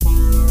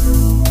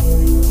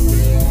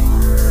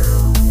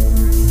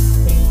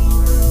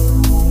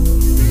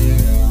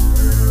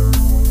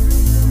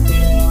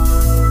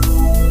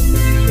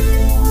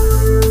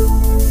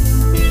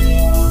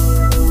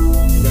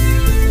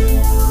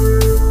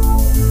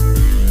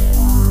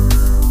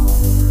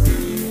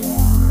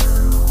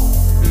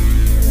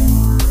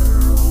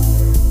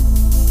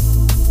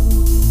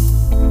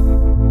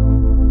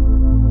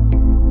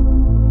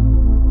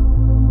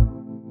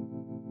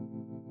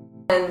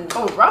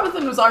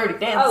already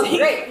dancing. Oh,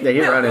 great. Yeah,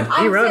 you're running.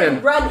 You're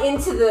running. Run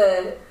into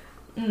the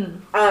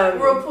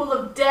whirlpool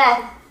of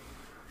death.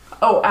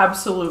 Oh,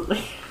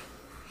 absolutely.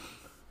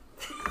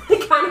 I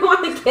kind of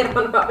want to get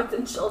on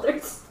Robinson's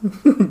shoulders.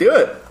 Do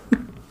it.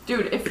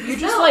 Dude, if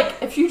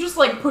you just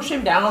push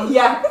him down.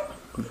 Yeah.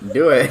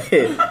 Do it.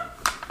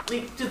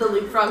 Do the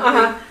leapfrog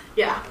Uh-huh. thing.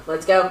 Yeah.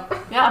 Let's go.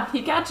 Yeah,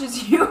 he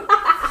catches you.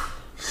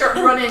 Start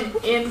running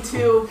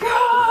into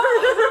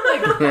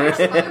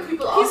other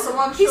people also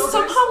on He's shoulders.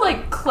 somehow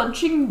like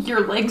clenching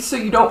your legs so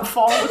you don't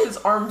fall with his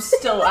arms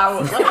still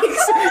out. Like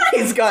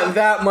He's got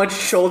that much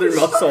shoulder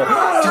muscle.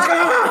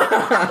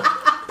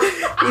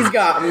 He's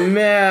got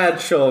mad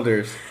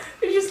shoulders.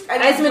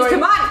 Esmond,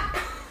 come on!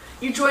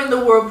 You join the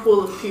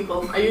whirlpool of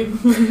people. Are you?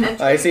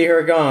 I see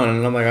her gone,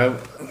 and I'm like,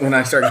 when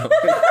I start going,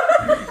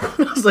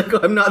 I was like,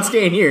 I'm not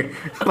staying here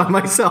by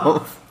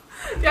myself.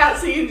 Yeah,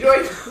 so you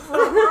join the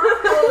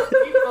whirlpool of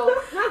people.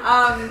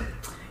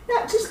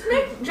 Yeah, just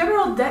make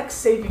general dex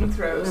saving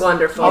throws.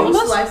 Wonderful. All of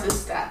us?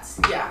 Liza's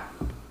stats. Yeah.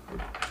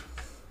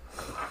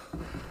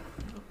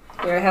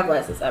 Here, I have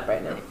Liza's up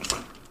right now.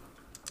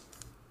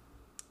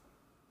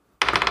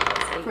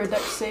 for a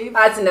dex save.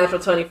 That's a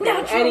natural 20 for me.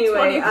 Natural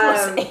Anyway, 20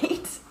 plus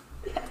 8.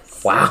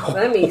 Yes. Wow.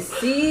 let me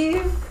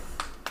see.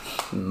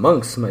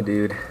 Monks, my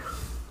dude.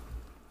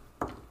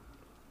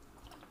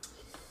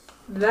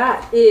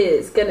 That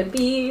is gonna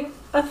be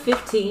a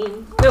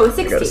 15. No, a I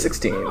 16. got a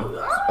 16.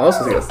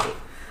 Also got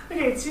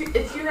Okay, it's you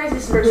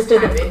guys' first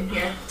time in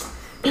here.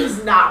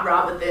 It's not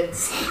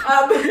Robin's.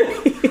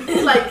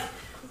 Like,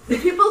 the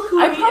people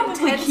who I he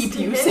probably intends keep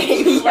to you hit,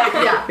 safe.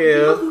 Yeah.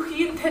 People who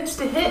he intends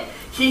to hit,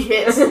 he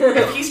hits.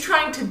 If he's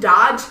trying to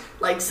dodge,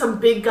 like some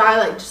big guy,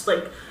 like just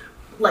like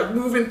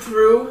moving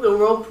through the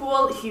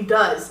whirlpool, he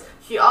does.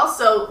 He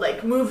also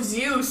like moves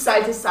you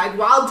side to side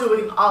while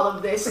doing all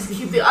of this to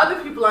keep the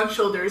other people on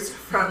shoulders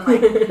from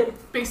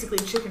like basically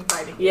chicken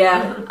fighting.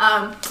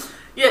 Yeah.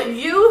 Yeah,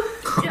 you.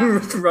 Yeah. I'm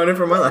just running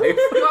for my life.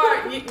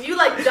 You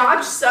like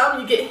dodge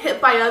some, you get hit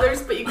by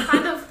others, but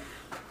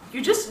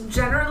you just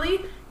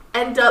generally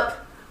end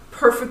up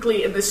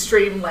perfectly in the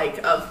stream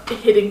like of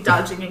hitting,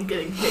 dodging, and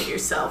getting hit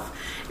yourself.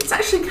 It's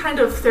actually kind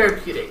of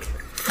therapeutic.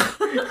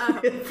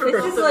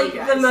 This is like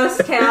the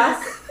most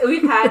chaos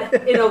we've had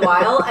in a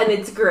while, and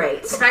it's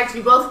great. In fact,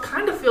 you both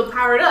kind of feel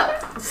powered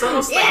up. It's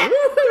almost like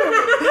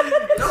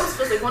it almost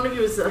feels like one of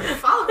you is a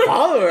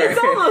follower. It's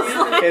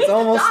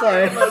almost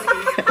like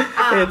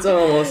It's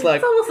almost like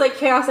it's almost like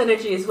chaos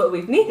energy is what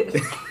we've needed.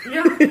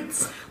 Yeah,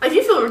 like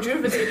you feel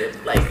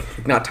rejuvenated. Like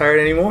not tired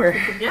anymore.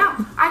 yeah,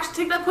 actually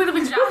take that point of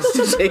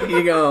exhaustion. There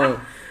you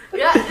go.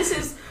 Yeah, this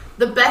is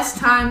the best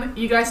time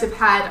you guys have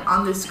had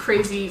on this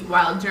crazy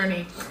wild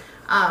journey.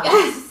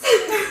 Yes.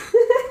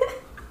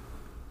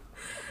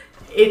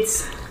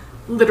 It's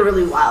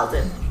literally wild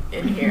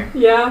in here.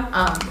 Yeah.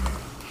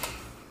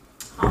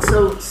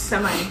 Also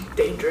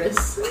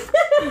semi-dangerous.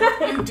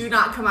 You do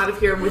not come out of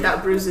here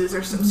without bruises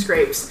or some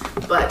scrapes,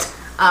 but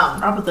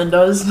Robinson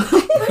does.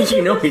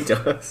 You know he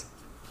does.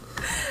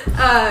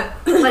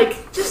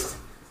 like just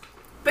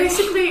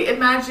basically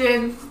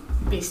imagine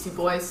Beastie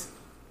Boys.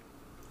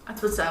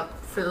 That's what's up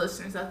for the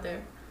listeners out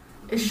there.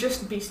 It's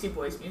just Beastie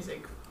Boys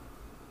music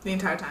the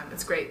entire time.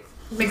 It's great.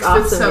 Mixed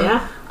with some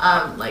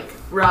like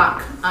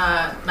rock,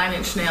 9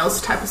 Inch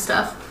Nails type of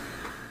stuff.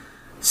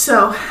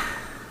 So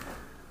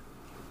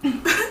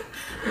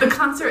the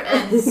concert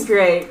ends. It's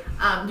great.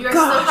 You guys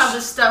still have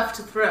the stuff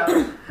to throw.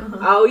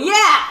 Oh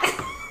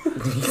yeah.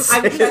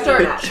 I just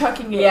start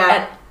chucking it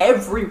at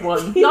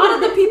everyone.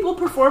 Not at the people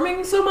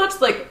performing so much,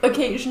 like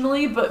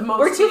occasionally, but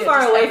mostly We're too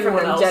far just away from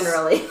everyone them else.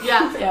 generally.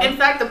 Yeah. Yeah. In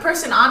fact, the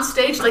person on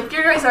stage, like,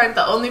 you guys aren't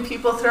the only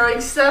people throwing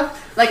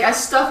stuff. Like,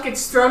 as stuff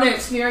gets thrown and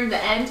it's nearing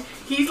the end,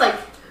 he's like,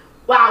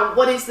 wow,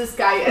 what is this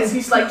guy? As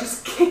he's, like,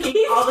 just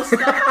kicking all the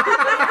stuff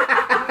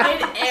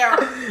mid-air.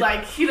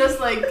 Like, he does,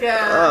 like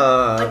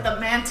the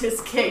mantis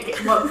kick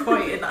at one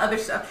point and the other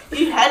stuff.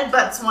 He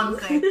headbutts one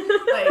thing.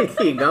 Like,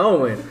 Keep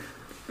going.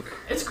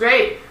 it's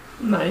great.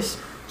 Nice.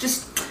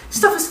 Just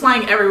stuff is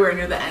flying everywhere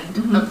near the end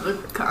of the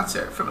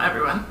concert from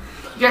everyone.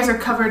 You guys are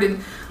covered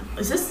in,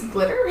 is this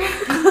glitter?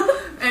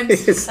 And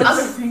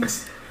other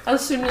things.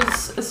 As soon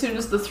as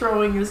the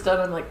throwing is done,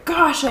 I'm like,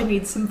 gosh, I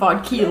need some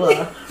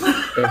vodka.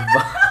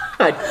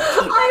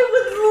 I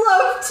would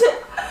love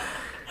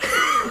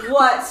to.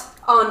 What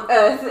on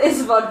earth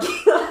is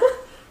vodka?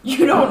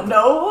 You don't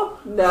know?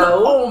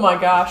 No. Oh my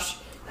gosh.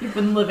 You've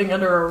been living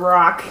under a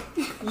rock.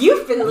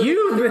 You've been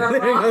living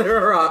living under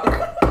a rock.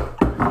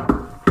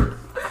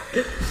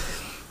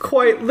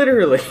 Quite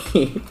literally.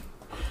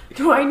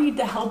 Do I need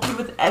to help you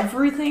with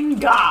everything?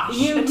 Gosh.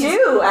 You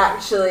do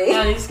actually.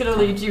 Yeah, he's gonna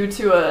lead you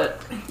to a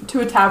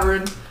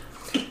tavern.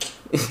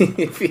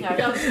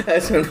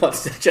 Esmond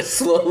wants to just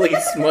slowly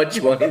smudge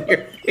one in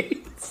your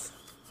face.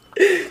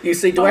 You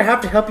say, do I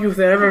have to help you with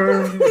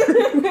everything?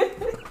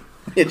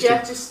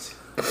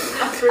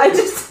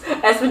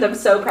 Esmond, I'm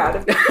so proud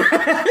of you.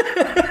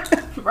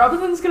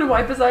 Robinson's gonna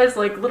wipe his eyes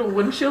like little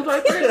windshield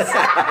wipers.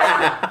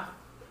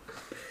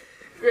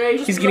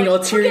 Great. He's getting all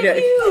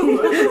teary-eyed.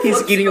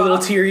 He's getting a little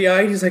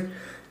teary-eyed. He's like,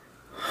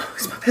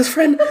 He's my best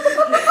friend.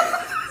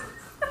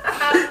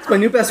 It's my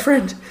new best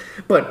friend.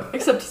 But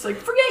Except he's like,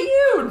 forget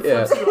you! And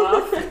flips you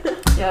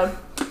off. Yeah.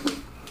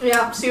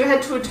 Yeah, so you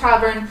head to a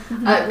tavern.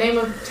 Name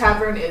of the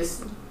tavern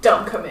is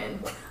Don't Come In.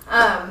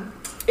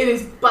 It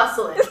is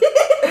bustling.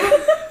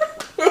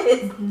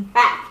 It is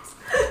packed.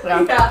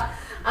 Yeah.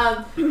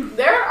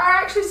 There are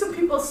actually some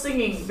people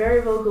singing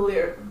very vulgar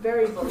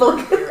lyrics.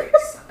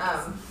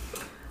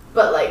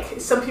 But like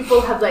some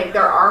people have like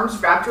their arms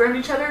wrapped around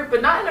each other,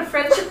 but not in a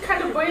friendship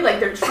kind of way. Like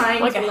they're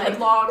trying Like to a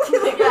headlock.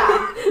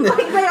 yeah,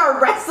 Like they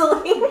are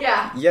wrestling.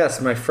 yeah.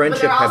 yes, my But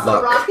friendship they're also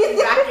headlock. rocking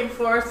back and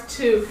forth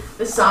to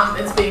the song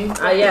that's being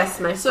played. Yes,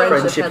 my So-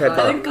 friendship Friendship I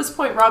headlock. think at this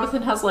point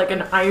Robinson has like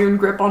an iron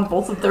grip on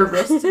both of their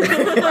wrists.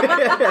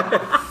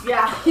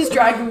 Yeah, He's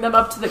dragging them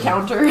up to the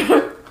counter.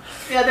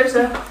 yeah. There's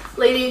a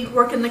lady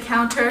working the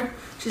counter.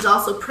 She's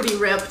also pretty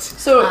ripped.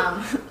 So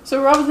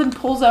Robinson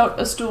pulls out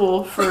a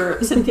stool for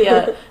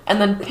Cynthia and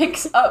then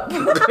picks up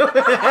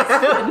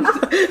Aspen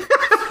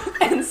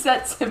and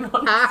sets him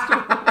on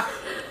the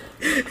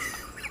stool.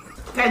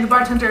 Okay, the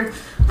bartender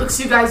looks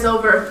you guys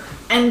over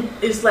and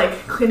is like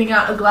cleaning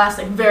out a glass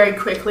like very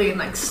quickly and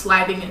like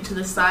sliding it to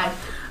the side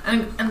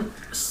and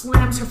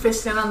slams her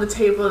fist down on the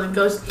table and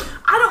goes,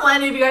 I don't want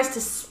any of you guys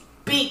to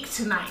speak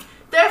tonight.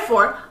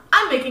 Therefore,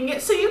 I'm making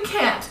it so you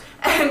can't.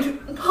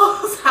 And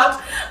pulls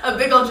out a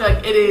big old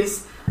jug. It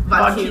is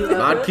vodka.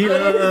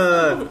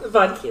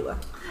 Vodka.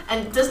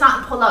 And does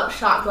not pull out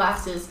shot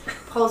glasses.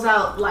 Pulls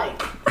out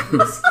like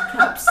whiskey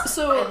cups.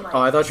 So and, like,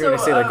 Oh, I thought you were going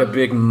to say like a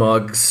big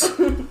mugs.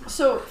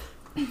 So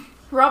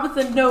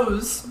Robinson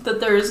knows that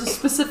there is a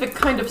specific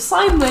kind of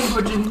sign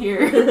language in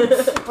here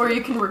where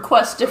you can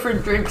request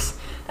different drinks.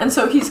 And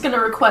so he's going to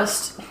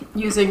request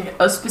using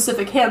a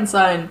specific hand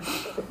sign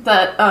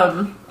that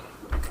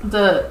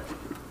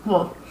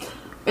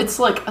it's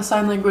like a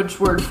sign language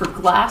word for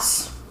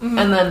glass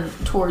and then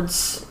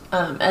towards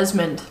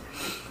Esmond.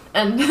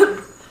 And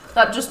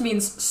that just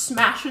means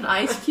smash an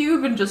ice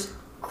cube and just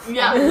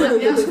yeah,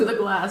 into the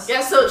glass.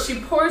 Yeah, so she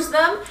pours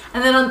them,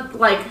 and then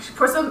she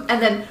pours them,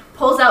 and then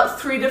pulls out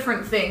 3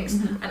 different things.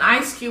 An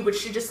ice cube, which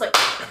she just like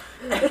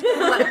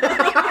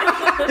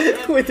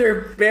With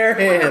her bare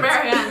hands. her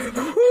bare hands,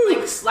 and,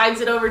 like slides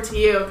it over to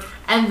you,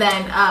 and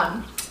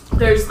then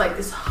there's like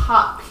this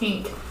hot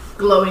pink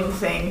glowing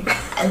thing,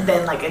 and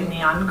then like a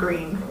neon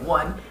green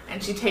one,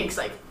 and she takes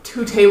like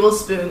 2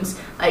 tablespoons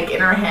like in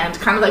her hand,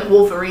 kind of like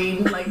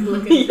Wolverine, like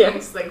looking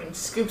things, like and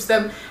scoops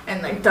them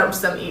and like dumps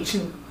them each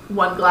in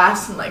one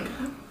glass and like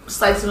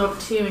slides them over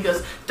to you and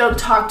goes, don't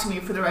talk to me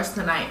for the rest of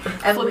the night,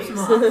 and Flips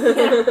leaves. them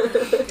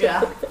off.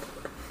 Yeah.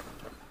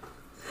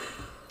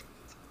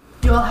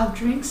 You all have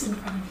drinks in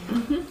front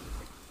of you.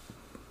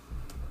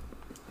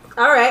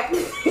 All right.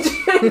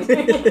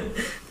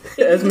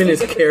 Esmond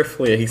is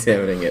carefully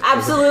examining it.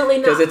 Absolutely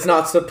not. Because it's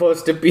not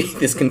supposed to be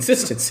this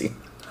consistency.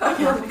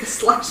 Yeah, like a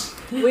slush.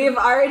 We've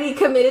already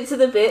committed to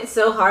the bit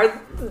so hard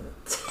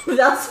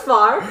thus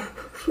far.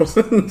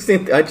 I'm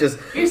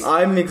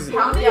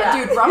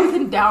Yeah. Dude,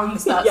 Robinson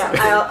downs that. Yeah,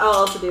 sucker. I'll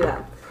also do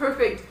that.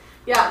 Perfect.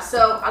 Yeah,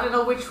 so I don't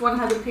know which one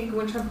had the pink and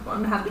which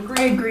one had the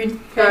green. Green.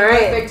 Okay, All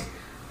right. perfect.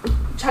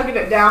 Chugging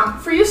it down.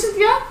 For you,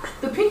 Cynthia,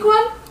 the pink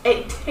one,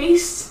 it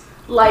tastes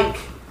like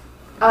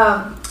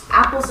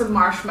apples and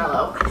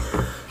marshmallow.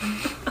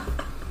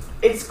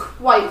 It's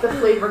quite the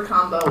flavor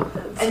combo.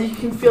 And you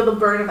can feel the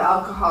burn of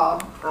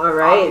alcohol, All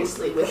right.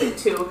 obviously, with it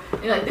too.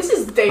 And you're like, this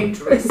is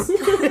dangerous.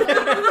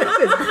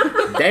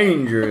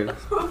 Dangerous.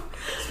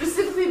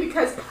 Specifically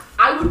because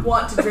I would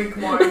want to drink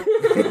more.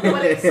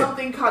 But it's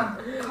something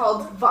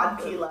called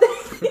vodka.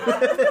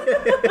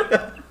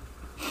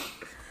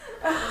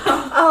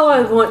 Oh,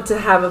 I want to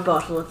have a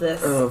bottle of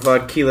this. Oh,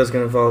 vodkila's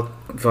gonna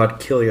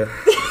vodkill ya.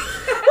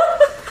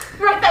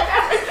 Write that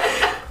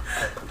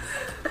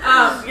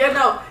down. Yeah,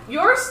 no,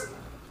 yours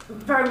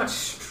very much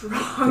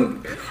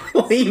strong.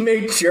 Well, he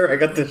made sure I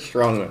got the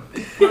strong one.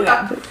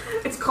 Yeah.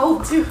 It's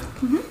cold too.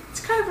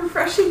 It's kind of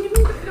refreshing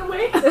in a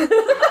way.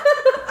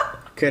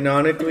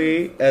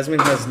 Canonically,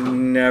 Esmond has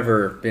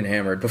never been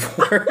hammered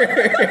before.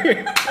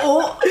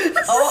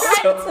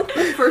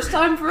 First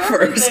time for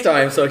everything. First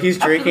time, so he's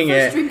drinking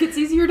After the first it. drink, it's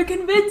easier to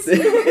convince.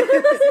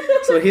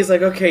 So he's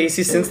like, okay, you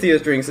see, Cynthia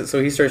drinks it,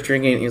 so he starts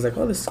drinking it, and he's like,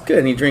 oh, this is good,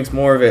 and he drinks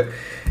more of it,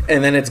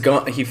 and then it's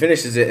gone. He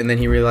finishes it, and then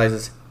he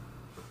realizes,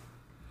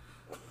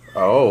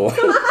 oh,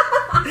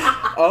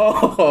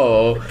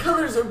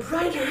 Colors are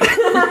brighter.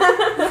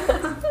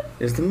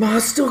 is the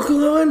moss still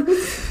glowing?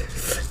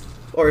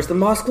 Or is the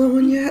moss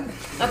glowing yet?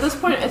 At this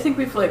point, I think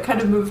we've like kind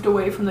of moved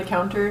away from the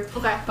counter.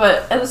 Okay.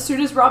 But as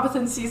soon as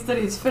Robinson sees that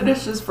he's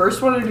finished his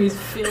first one and he's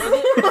feeling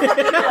it,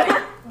 he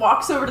like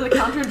walks over to the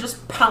counter and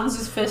just pounds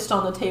his fist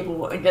on the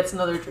table and gets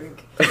another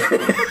drink.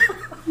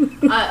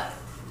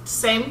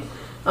 Same.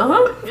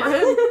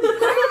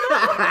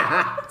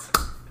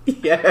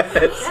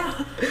 Yes.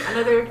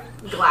 Another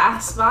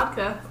glass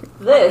vodka.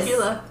 This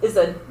Tequila. is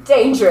a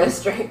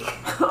dangerous drink.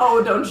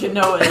 Oh, don't you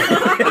know it?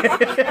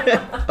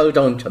 Oh,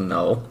 don't you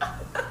know?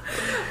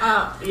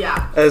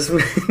 Yeah.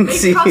 Esmond Make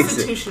sees it.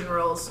 constitution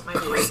rolls, my boy.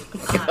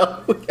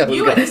 I was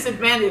You at gonna-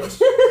 disadvantage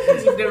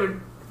because you've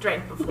never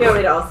drank before. You want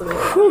me to also make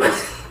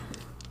it?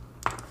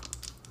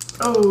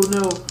 Oh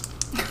no.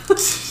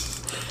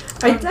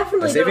 I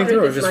definitely A saving don't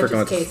throw or drink just as for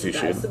much as Casey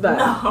constitution? does, but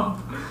No.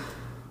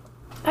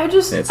 I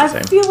just, It's the I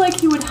same. feel like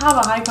he would have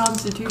a high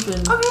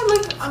constitution. Okay,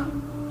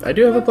 like I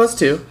do have a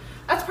 +2.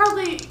 that's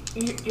probably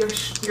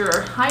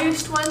your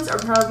highest ones are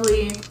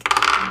probably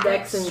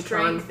Dex and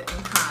strength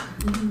and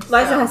con.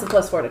 Liza has a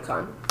 +4 to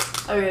con.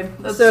 Okay,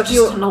 that's So if just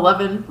you- an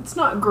 11. It's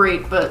not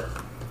great, but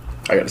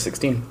I got a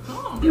 16.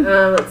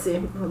 Let's see.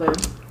 Hold on.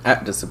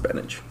 At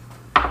disadvantage.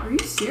 are you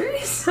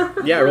serious?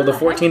 Yeah, I rolled a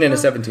 14 and a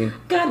 17.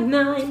 Got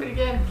 9. Pretty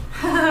good.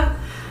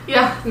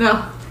 Yeah,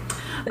 no.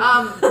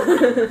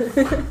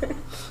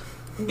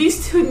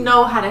 These two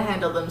know how to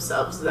handle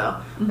themselves,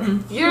 though.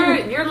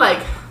 You're like,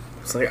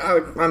 It's like,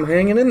 I'm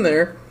hanging in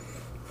there.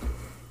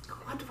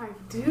 what do I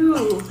do?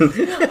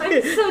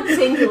 I'm so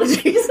tingly.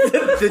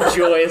 the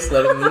joyous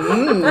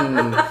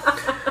letting.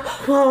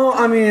 Well,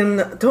 I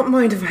mean, don't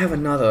mind if I have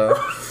another.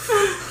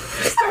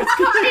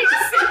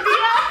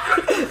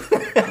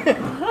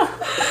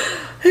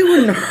 It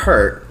wouldn't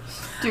hurt.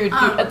 Dude,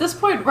 at this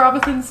point,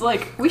 Robinson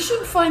like, we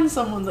should find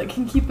someone that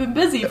can keep him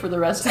busy for the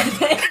rest of the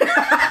day.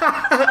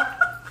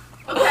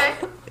 Okay.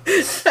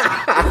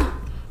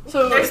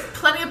 So, There's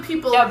plenty of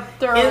people. yeah,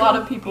 there are a lot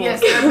of people. Yes,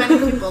 there are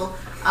many people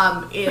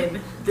in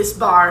this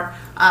bar.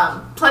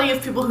 Plenty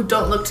of people who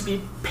don't look to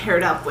be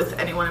paired up with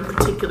anyone in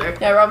particular.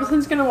 Yeah,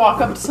 Robinson's gonna walk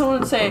up to someone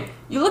and say,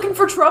 "You looking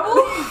for trouble?"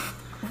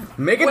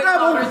 Make it Way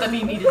louder double. than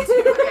he needed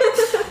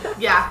to.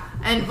 Yeah,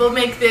 and we'll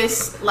make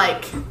this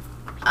like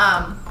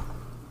a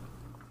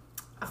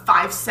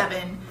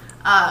 5'7"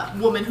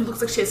 woman who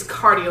looks like she has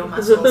cardio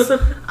muscles.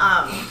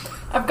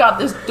 I've got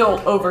this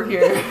dolt over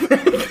here.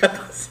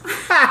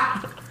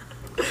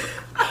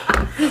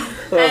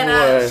 And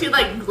boy. she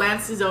like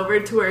glances over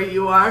to where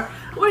you are.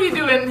 What are you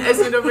doing,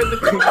 Esmond, over in the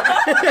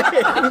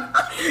corner?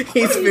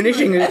 He's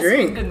finishing his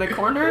drink. In the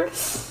corner.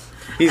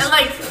 He's And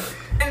like,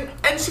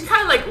 and she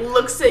kind of like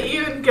looks at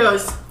you and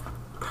goes,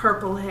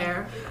 "Purple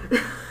hair,"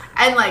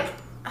 and like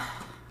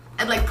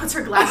puts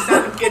her glasses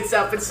down and gets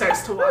up and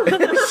starts to walk.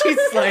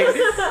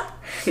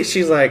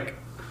 she's like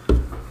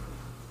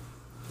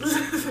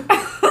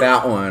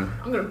that one.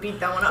 I'm gonna beat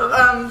that one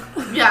up.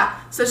 Yeah.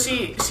 So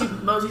she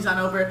moseys on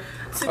over.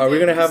 So Are we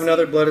gonna have you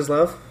another see- Blood is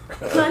Love?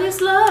 Blood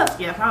is love.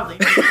 Yeah, probably.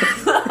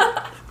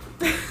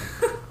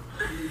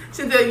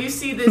 Cynthia, you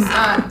see this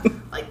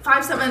like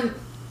 5'7",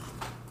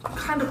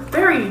 kind of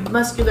very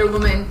muscular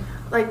woman,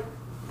 but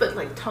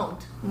like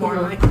toned more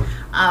like.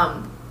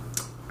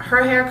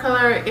 Her hair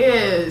color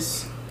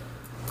is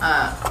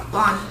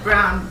blonde,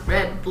 brown,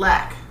 red,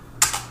 black.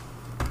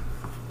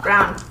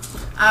 Brown.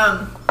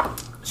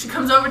 She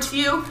comes over to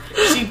you.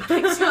 She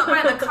picks you up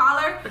by the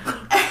collar,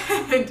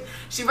 and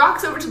she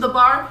walks over to the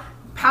bar.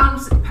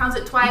 Pounds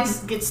it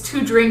twice, gets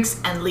 2 drinks,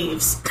 and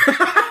leaves.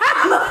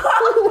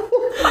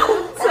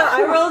 So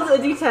I rolled a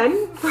d10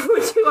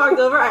 when she walked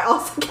over. I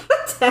also got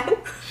a 10.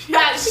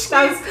 Yeah,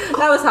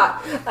 That was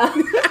hot.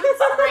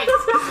 great.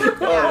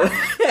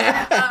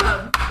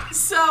 Yeah.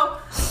 So,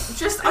 I'm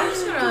just gonna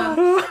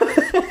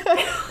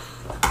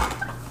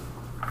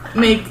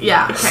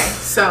okay.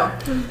 So,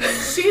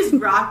 she's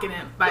rocking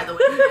it, by the way.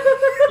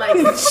 Like,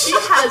 she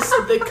has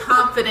the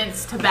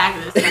confidence to back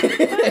this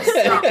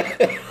up.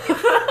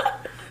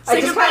 So,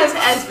 say goodbye to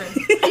Esmond.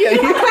 I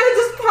kind of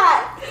just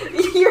pat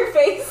your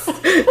face.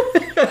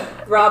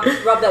 Rob,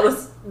 that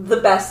was the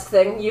best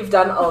thing you've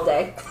done all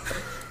day.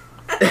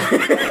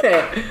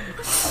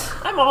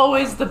 I'm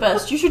always the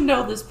best. You should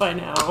know this by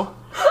now.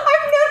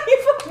 I've known you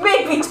for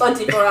maybe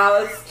 24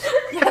 hours.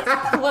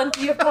 That's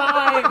plenty of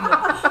time.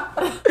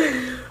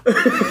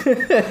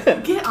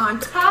 Get on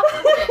top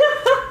of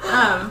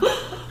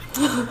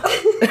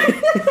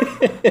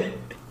it.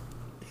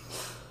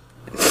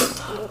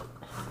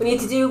 We need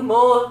to do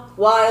more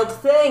wild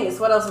things.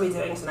 What else are we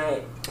doing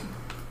tonight?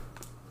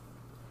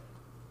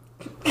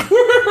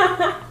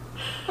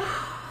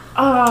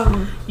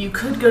 You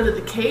could go to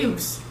the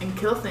caves and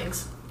kill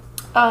things.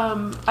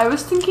 I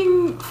was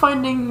thinking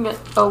finding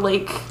a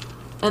lake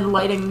and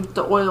lighting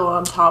the oil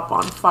on top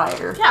on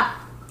fire. Yeah.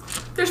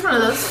 There's one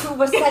of those.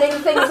 We're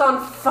setting things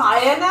on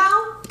fire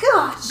now?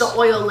 Gosh. The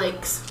oil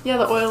lakes. Yeah,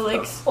 the oil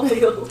lakes.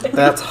 Oil.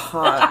 That's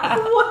hot.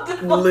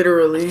 Wonderful.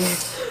 Literally.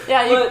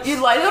 Yeah, What?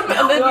 you light them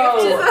and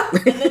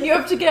then you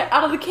have to get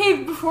out of the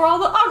cave before all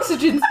the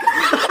oxygen's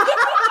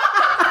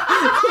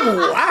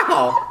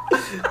Wow.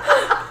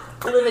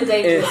 Living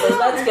dangerously.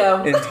 Let's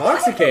go.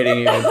 Intoxicating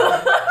even.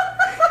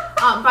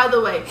 By the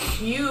way,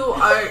 you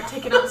are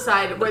taken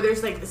outside where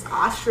there's like this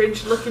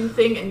ostrich-looking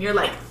thing, and you're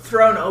like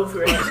thrown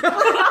over it.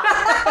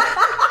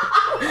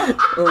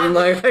 I'm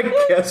like, I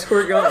guess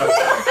we're gone. And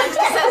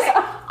she says,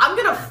 "I'm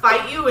gonna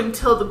fight you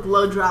until the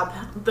glow drop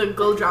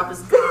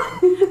is gone,"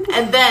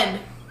 and then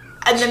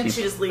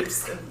she just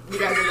leaves, and you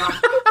guys are gone.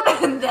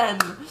 and then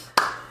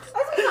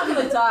That's not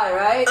gonna die,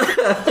 right?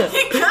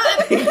 He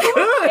could.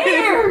 who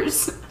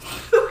cares?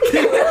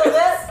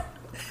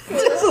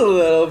 Just a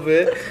little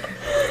bit.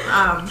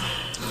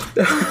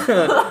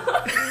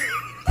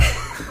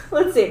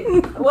 Let's see.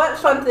 What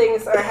fun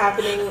things are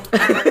happening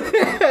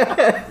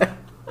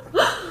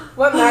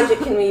What magic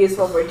can we use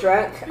while we're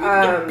drunk?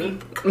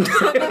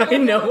 I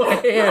know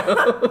I am.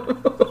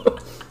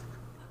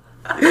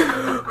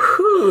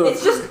 Whew.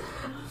 It's just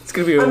It's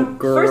gonna be a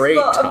great first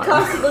of all, time. I'm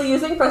constantly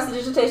using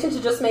prestidigitation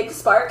to just make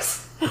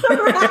sparks.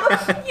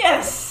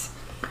 Yes.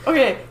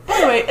 Okay.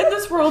 Anyway, in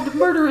this world,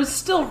 murder is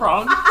still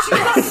wrong. She's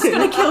not just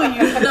gonna kill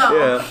you. No.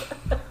 Yeah.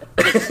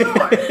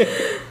 Sure.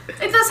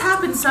 It does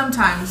happen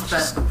sometimes,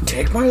 but.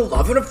 Take my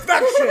love and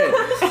affection.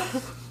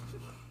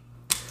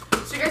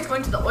 So you guys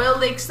going to the oil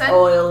lakes then?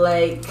 Oil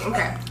lake.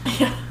 Okay.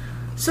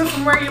 So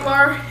from where you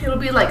are, it'll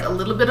be like a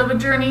little bit of a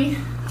journey.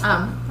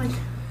 Like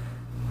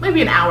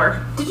maybe an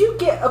hour. Did you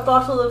get a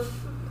bottle of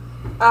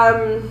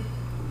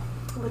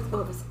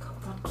what was it called?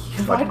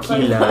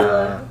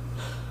 Vodka.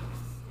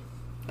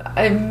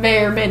 I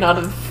may or may not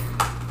have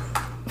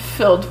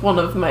filled one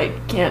of my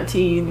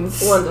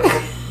canteens.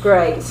 Wonderful.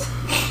 Great.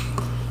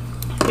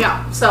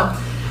 Yeah. So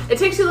it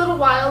takes you a little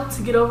while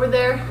to get over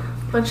there.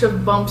 Bunch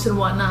of bumps and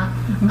whatnot.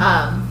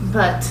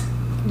 But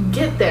you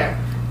get there.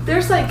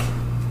 There's like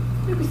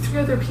maybe 3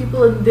 other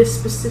people in this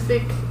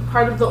specific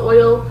part of the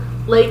oil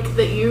lake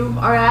that you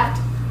are at.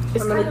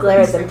 It's I'm gonna kind of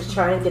glare at like- them to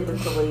try and get them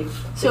to leave.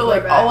 So,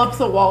 like, all up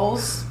the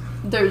walls,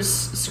 there's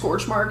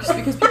scorch marks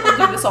because people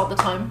do this all the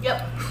time.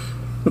 Yep.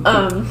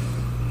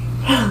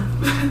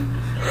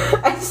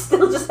 I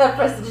still just have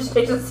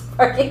prestidigitation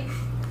sparking.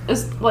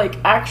 Is like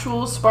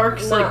actual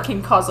sparks No. like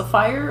can cause a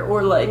fire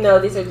or like No,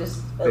 these are just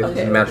Magical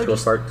they're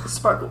just sparks.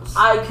 sparkles.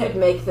 I could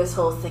make this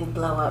whole thing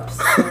blow up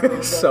so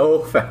good. So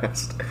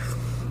fast.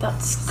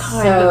 That's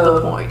kind of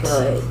the point.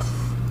 Good.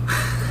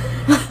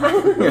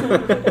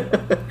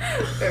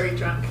 Very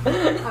drunk.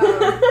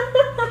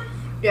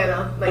 Yeah,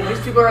 no, like these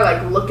people are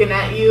like looking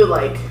at you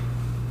like,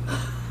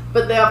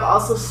 but they have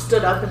also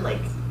stood up and like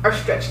are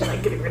stretching,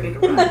 like getting ready to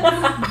run.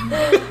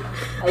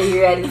 Are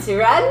you ready to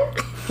run?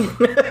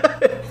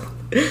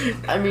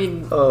 I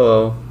mean,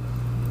 Oh.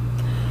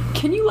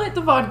 can you light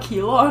the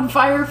vodka on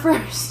fire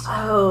first?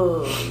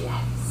 Oh,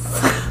 yes.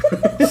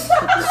 It's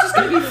just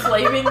gonna be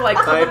flaming like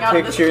coming I out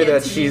of this picture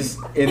that canteen. she's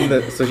in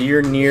the. So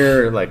you're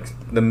near like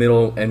the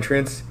middle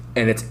entrance,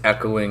 and it's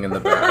echoing in the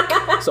back.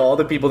 So all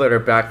the people that are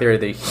back there,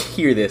 they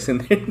hear this,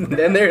 and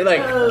then they're like,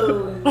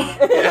 Oh.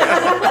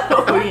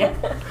 Oh yeah.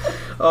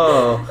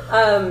 "Oh,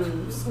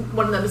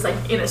 One of them is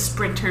like in a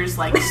sprinter's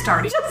like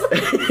starting.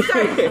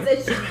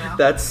 Position.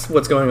 that's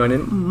what's going on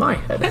in my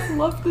head." I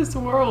love this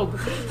world.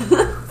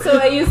 So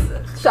I use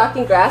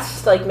shocking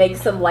grasp to like make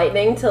some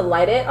lightning to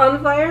light it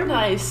on fire.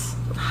 Nice.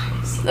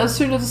 As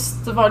soon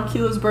as the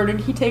vodka is burning,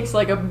 he takes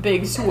like a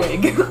big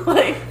swig.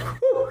 Like,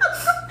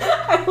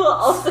 I will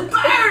also take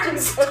a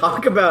drink.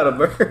 Talk about a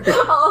bird.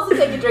 I'll also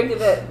take a drink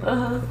of it.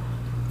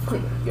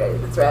 You ready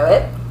to throw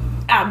it?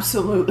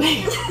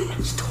 absolutely.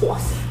 Just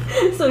toss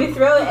it. So we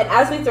throw it, and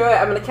as we throw it,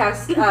 I'm gonna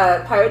cast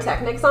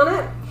pyrotechnics on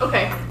it.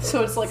 Okay,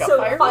 So it's like a So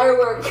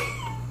firework.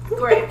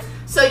 great.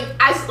 So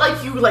as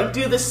like you like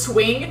do the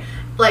swing,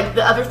 like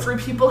the other 3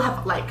 people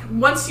have like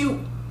once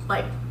you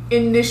like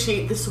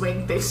initiate the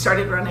swing, they've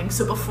started running.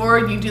 So before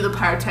you do the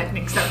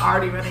pyrotechnics, they're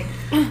already running.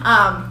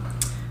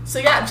 So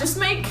yeah, just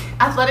make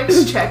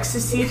athletics checks to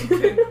see if you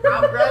can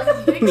outrun the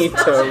big Need to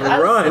explosion.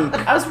 run.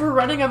 As we're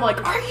running, I'm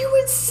like, are you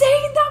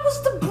insane? That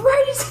was the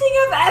brightest thing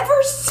I've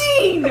ever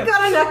seen. I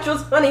got a natural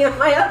 20 on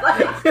my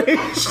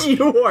athletics.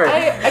 You are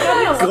I got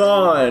an 11.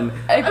 gone.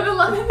 An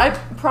 11. I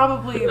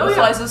probably Oh, with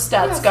yeah. Liza's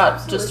stats Yes, got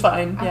absolutely. just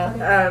fine.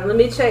 Yeah. Let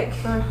me check.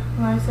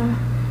 Liza.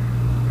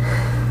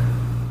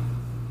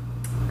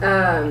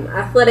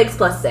 Athletics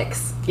plus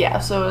 6. Yeah,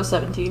 so a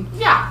 17.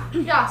 Yeah,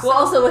 yeah. So, Well,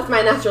 also with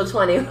my natural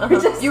 20.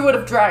 we're just- You would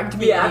have dragged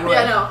me Yeah. anyway.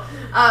 yeah, no.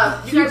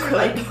 You You guys are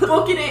like could.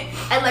 booking it,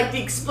 and like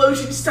the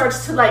explosion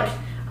starts to like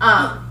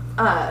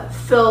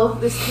fill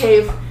this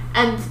cave,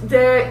 and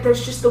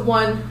there's just the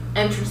one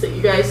entrance that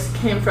you guys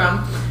came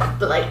from,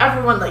 but like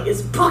everyone like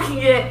is booking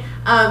it.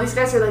 These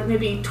guys are like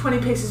maybe 20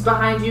 paces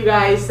behind you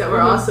guys that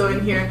were also in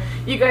here.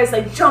 You guys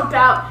like jump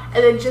out,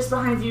 and then just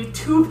behind you,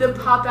 2 of them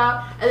pop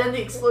out, and then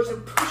the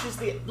explosion pushes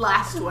the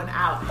last one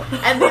out,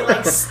 and they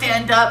like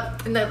stand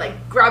up and they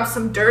like grab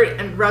some dirt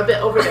and rub it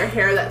over their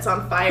hair that's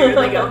on fire, and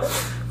they go,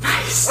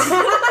 nice.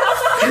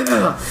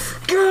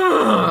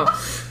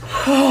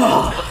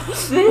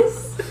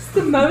 This is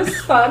the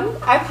most fun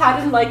I've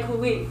had in like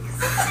weeks.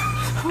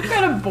 What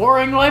kind of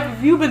boring life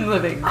have you been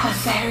living? A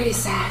very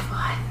sad one.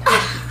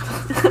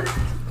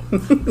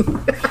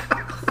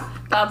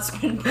 That's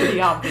been pretty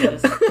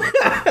obvious.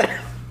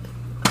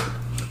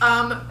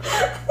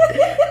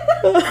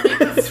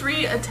 Make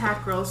 3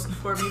 attack rolls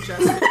for me,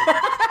 Justin.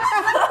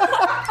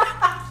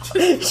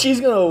 She's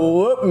gonna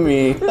whoop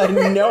me. I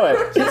know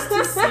it. Just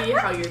to see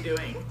how you're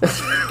doing.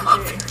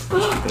 Okay.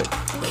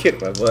 Kick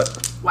my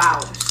butt. Wow,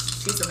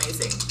 she's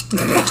amazing.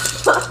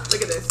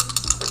 Look at this.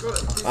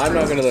 I'm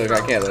not gonna look. I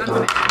can't I'm look.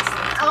 gonna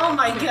ask. Oh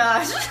my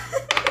gosh.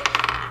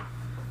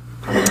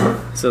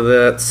 So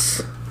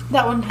that's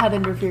That one had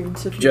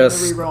interference if you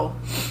Just- want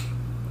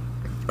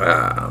to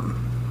reroll.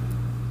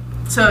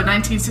 So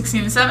 19,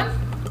 16, and 7.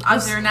 Are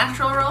there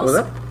natural rolls?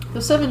 what was that?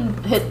 The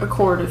 7 hit a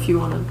chord if you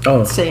want to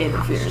Oh. say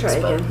interference. Try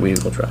but again. We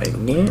will try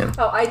again.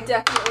 Oh, I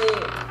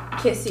definitely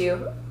kiss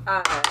you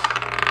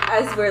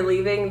as we're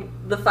leaving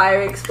the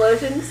fire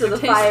explosion. So the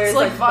tastes fire is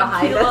like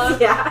behind us.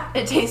 vodka. Yeah.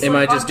 It tastes Am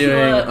like I just vodka,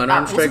 doing unarmed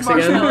apples and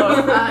strikes again?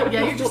 marshmallow.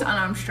 Yeah, you're just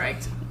unarmed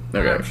striked. Okay.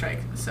 Unarmed strike.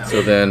 So,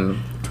 So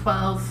then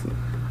 12.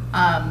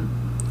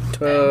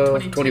 12,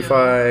 22.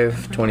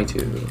 25,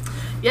 22.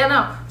 Yeah,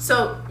 no.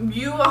 So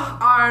you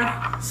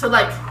are she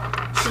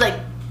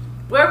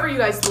wherever you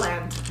guys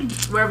land,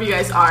 wherever you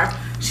guys are,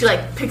 she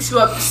like picks you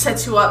up,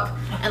 sets you up,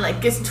 and like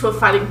gets into a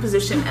fighting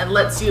position and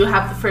lets you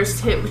have the first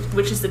hit,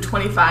 which is the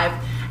 25.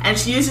 And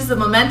she uses the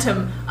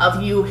momentum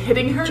of you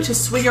hitting her to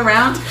swing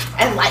around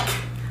and like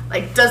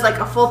does like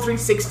a full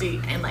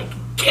 360 and like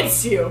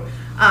gets you,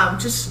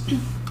 just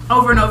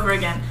over and over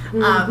again.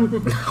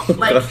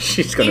 Like gosh,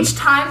 she's gonna- each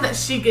time that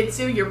she gets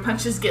you, your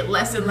punches get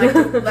less and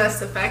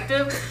less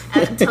effective,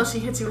 and until she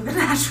hits you with a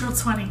natural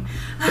 20.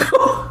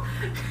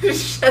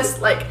 It's just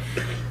like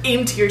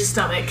into your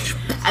stomach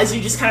as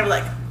you just kind of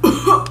like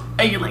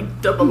and you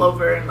like double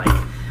over and like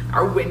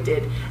are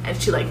winded,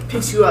 and she like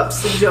picks you up,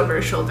 slings you over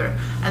her shoulder,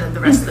 and then the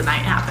rest of the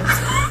night happens.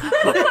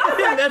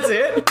 That's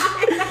it?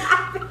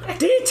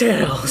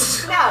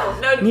 Details! No,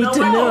 Need to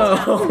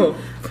know.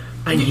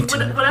 I need to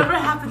know. Whatever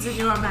happens in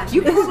your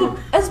imagination.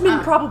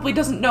 Esmond probably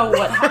doesn't know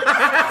what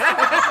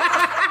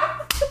happened.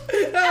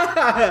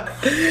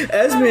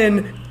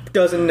 Esmond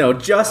doesn't know.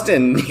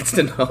 Justin needs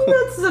to know.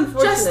 That's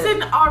unfortunate.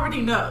 Justin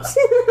already knows.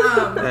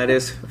 That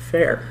is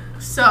fair.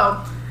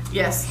 So,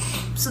 yes.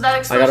 So that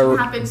explosion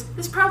happens.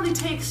 This probably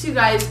takes you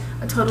guys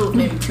a total of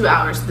maybe 2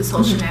 hours, this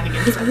whole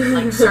shenanigans,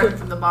 like starting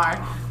from the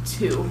bar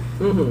to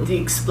the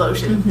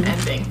explosion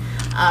ending.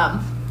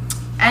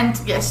 And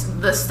yes,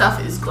 the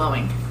stuff is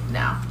glowing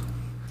now.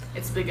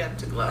 It's begun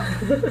to glow.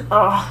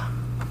 Oh,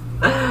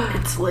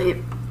 it's late.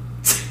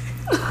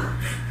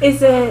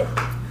 Is it?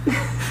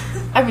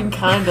 I mean,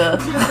 kinda.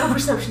 No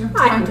perception of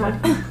time,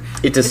 Todd.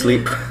 It is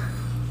sleep.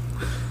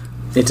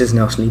 It is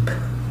now sleep.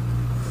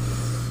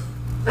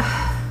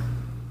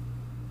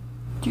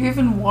 Do you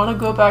even want to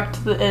go back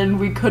to the inn?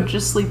 We could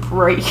just sleep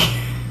right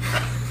here.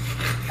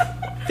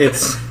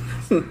 It's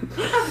Feel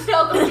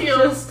the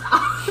feels.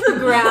 The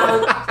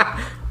ground.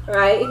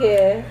 Right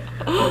here.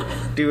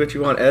 do what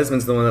you want.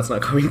 Esmond's the one that's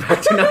not coming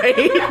back tonight.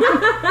 You'll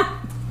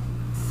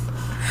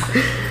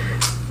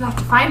have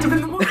to find him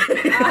in the morning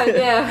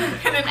Yeah.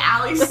 in an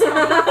alley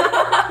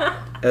somewhere.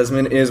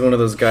 Esmond is one of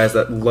those guys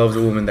that loves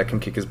a woman that can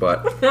kick his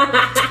butt.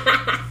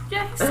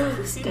 Yeah,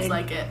 he seems Dang.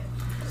 like it.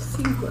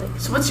 Seems like.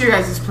 So what's your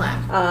guys'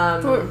 plan?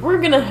 We're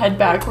gonna head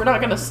back. We're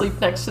not gonna sleep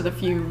next to the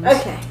fumes.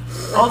 Okay.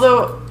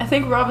 Although I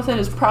think Robinson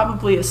is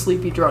probably a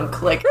sleepy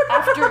drunk. Like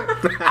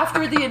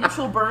after the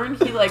initial burn,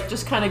 he like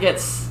just kind of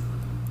gets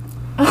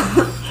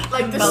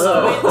Like the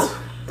mellow. squint.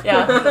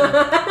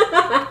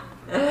 Yeah,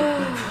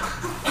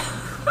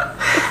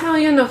 No,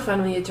 you're no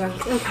fun when you're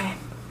drunk. Okay.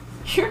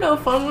 you're no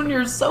fun when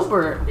you're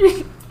sober.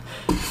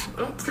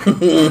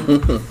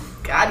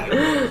 Got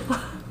you.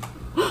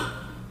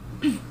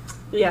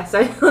 Yes,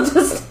 I'll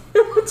just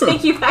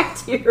take you back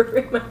to your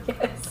room, I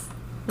guess.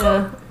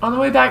 Yeah. On the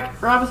way back,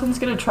 Robinson's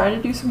gonna try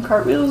to do some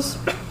cartwheels.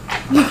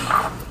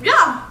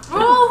 Yeah,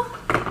 roll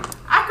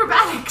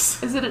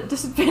acrobatics. Is it at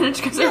disadvantage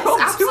because I Yes, rolled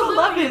two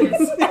absolutely.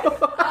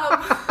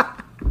 11s?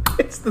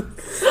 It's the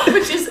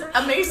Which is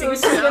amazing.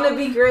 Which is gonna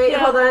be great.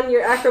 Yeah. Hold on,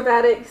 your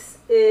acrobatics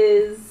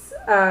is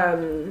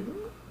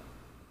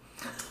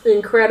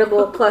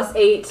incredible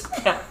 +8.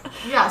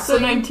 Yeah, so So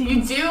you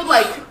 19. do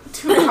like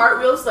 2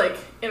 cartwheels like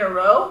in a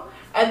row,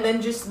 and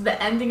then just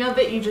the ending of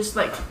it, you just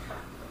like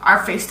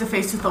are face to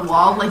face with the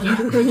wall, like you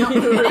don't hit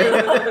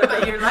it,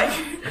 but you're like,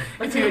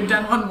 if you had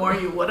done one more,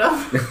 you would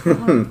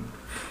have.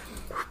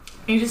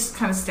 You just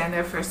kind of stand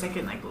there for a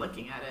second, like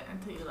looking at it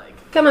until you like.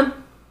 Come on.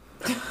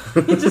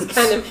 You just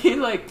kind of. He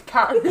like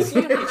powers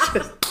you.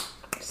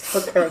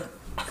 okay.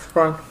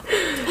 Wrong.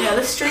 Yeah,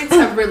 the streets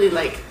have really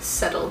like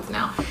settled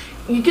now.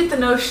 You get the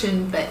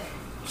notion that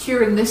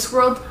here in this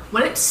world,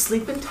 when it's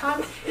sleeping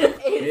time,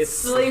 It's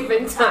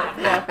sleeping time.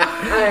 Yeah.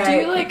 Alright. Do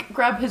you like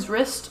grab his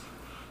wrist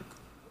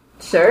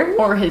Sure.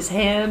 or his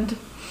hand?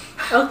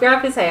 I'll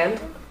grab his hand.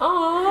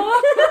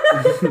 Aww.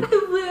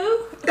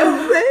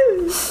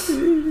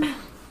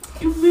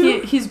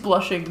 He's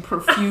blushing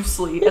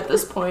profusely at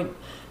this point,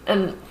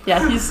 and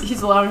yeah,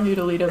 he's allowing you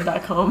to lead him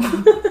back home.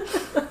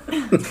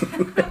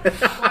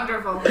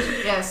 wonderful.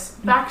 Yes,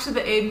 back to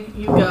the inn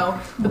you go.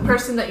 The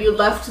person that you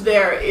left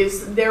there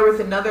is there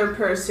with another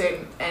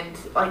person, and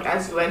like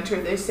as you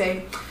enter, they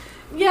say,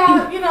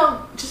 "Yeah, you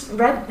know, just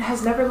red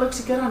has never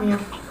looked good on you."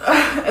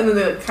 And then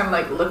they kind of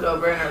like look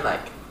over and are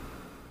like,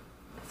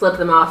 Flip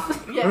them off.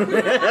 "Yeah."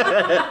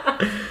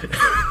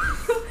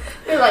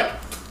 They're like,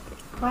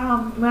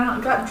 "Wow, well, I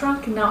got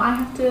drunk and now I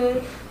have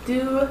to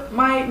do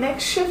my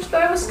next shift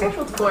that I was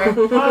scheduled for."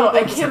 Wow, I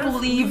Instead can't of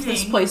believe this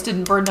leaving, place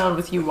didn't burn down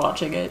with you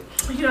watching it.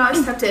 You know, I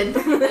stepped in.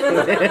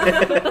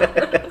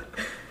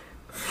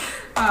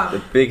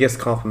 The biggest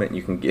compliment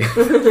you can give.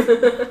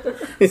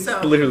 It's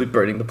So- literally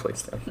burning the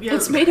place down. Yeah,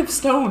 It's made of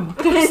stone.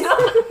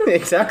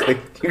 Exactly.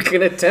 You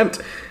can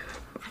attempt.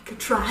 could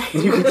try.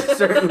 You could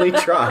certainly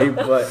try,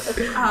 but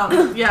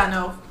Yeah,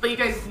 no. But you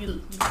guys,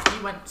 you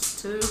went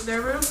to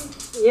their room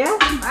Yeah,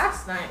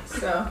 last night,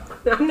 so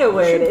I know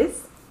where it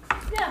is.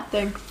 yeah.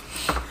 Thing.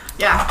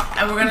 Yeah,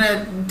 and we're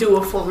gonna do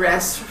a full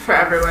rest for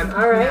everyone.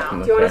 All right. now.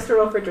 Do you want us to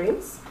roll for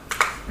dreams?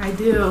 I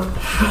do.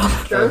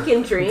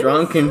 Drunken dreams.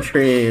 drunken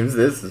dreams.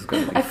 This is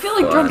gonna be I feel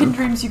like fun. drunken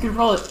dreams you could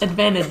roll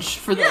advantage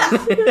for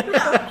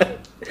that.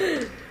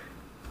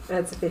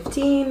 That's a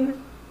 15.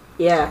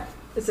 Yeah,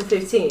 it's a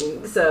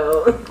 15.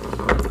 So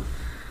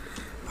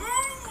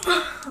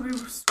Let me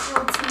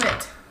roll to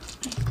it.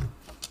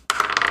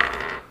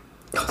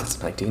 Oh,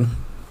 that's 19.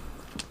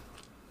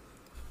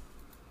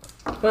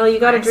 well, you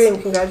got a Nice.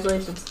 dream.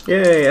 Congratulations.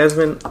 Yay,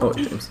 Esmond. Oh,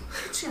 dreams.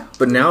 Good job.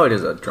 But now it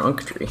is a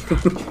drunk dream.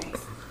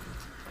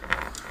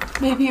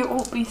 Maybe it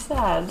won't be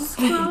sad.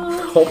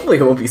 Hopefully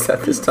it won't be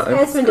sad this time.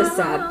 Esmond is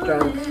sad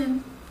drunk.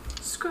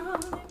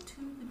 Scrolling to the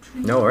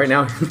dream. No, right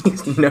now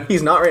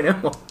he's not right now.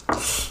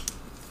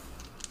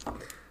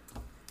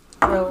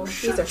 Roll.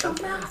 These are Shut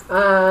fun. your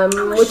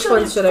mouth Which shut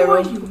ones it should I for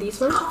roll? you, These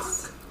punk.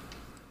 ones.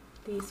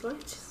 These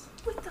ones.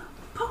 With the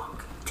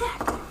punk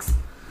tactics.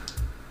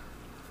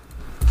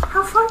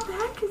 How far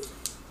back is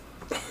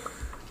it?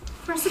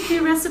 Recipe.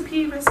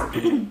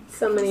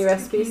 So many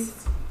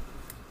recipes.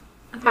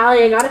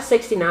 Hallie, I got a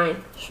 69.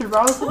 Should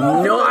roll with it?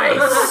 Nice,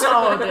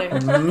 Oh, dang.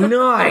 What did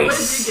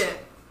nice. you get?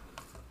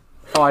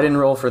 Oh, I didn't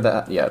roll for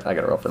that yet. I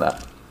gotta roll for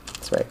that.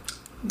 That's right.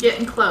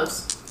 Getting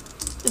close.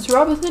 Is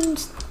Robinson...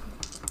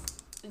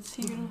 Is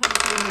he gonna have a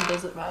dream or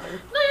does it matter?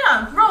 No,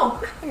 yeah, roll.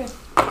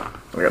 I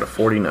got a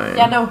 49.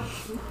 Yeah, no.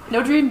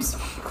 No dreams.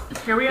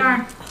 Here we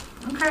are.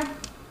 Okay.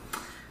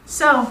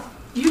 So,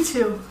 you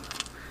two.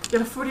 You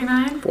got a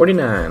 49,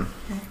 49.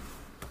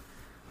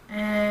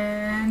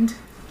 and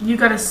you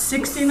got a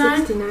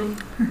 69? 69.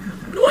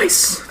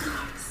 Nice.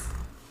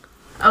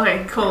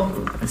 Okay,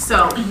 cool.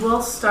 So,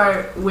 we'll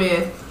start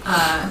with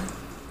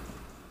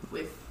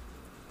you.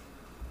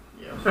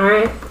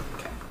 Alright.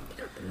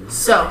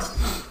 So,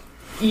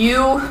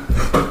 you...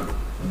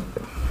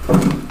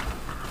 I'm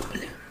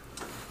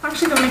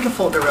actually gonna make a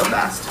folder real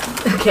fast.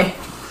 Okay.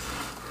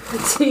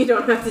 So you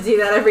don't have to do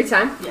that every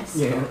time? Yes.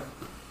 Yeah.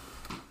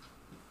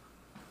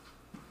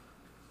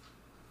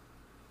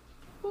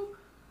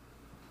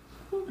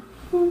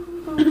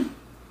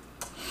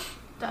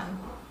 Done.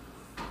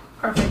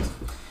 Perfect.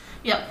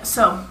 Yep,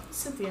 so,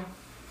 Cynthia,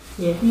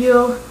 Yeah.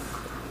 you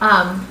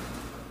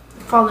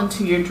fall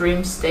into your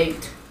dream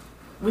state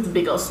with a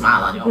big old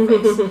smile on your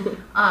face.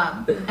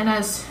 And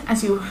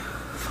as you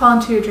fall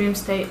into your dream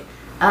state,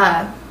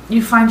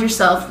 you find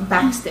yourself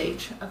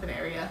backstage of an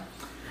area.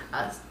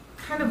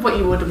 Kind of what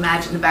you would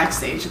imagine the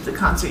backstage of the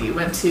concert you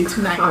went to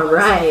tonight was.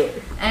 Alright.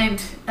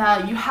 And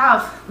you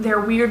have their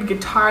weird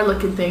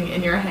guitar-looking thing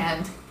in your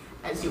hand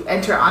as you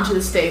enter onto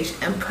the stage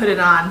and put it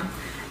on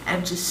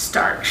and just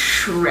start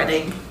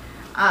shredding.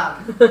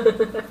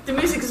 The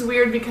music is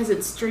weird because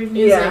it's dream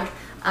music,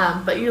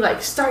 but you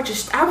like start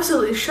just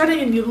absolutely shredding,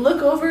 and you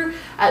look over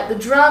at the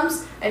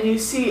drums and you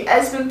see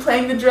Esmond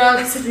playing the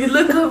drums, and you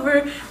look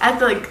over at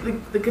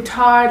the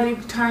guitar,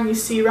 lead guitar, and you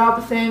see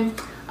Robothan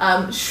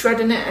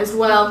shredding it as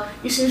well.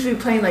 You seem to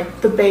be playing like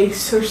the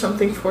bass or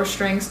something, 4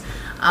 strings,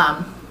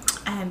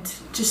 and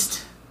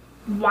just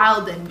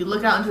wild. And you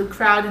look out into the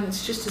crowd and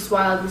it's just as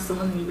wild as the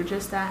one you were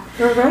just at.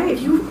 Alright.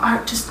 You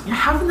are just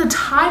having the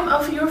time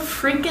of your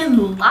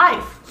freaking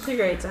life. It's a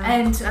great time.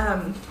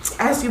 And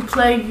as you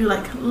play, you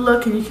like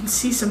look and you can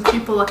see some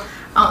people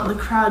out in the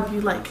crowd.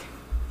 You like,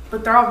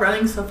 but they're all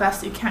running so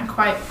fast that you can't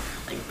quite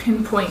like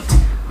pinpoint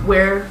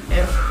where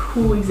and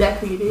who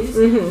exactly it is.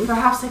 Mhm. For a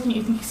half second,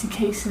 you think you see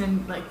Kason,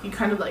 and like you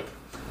kind of like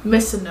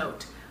miss a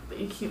note, but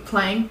you keep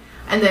playing,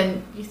 and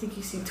then you think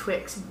you see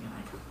Twix, and you're like,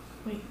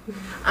 wait,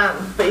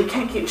 but you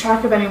can't keep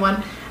track of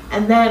anyone,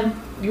 and then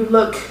you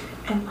look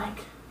and like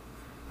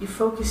you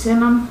focus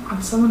in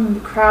on someone in the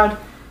crowd,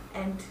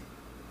 and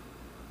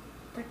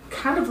that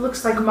kind of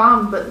looks like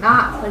Mom, but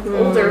not, like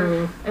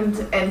older,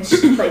 and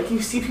she, like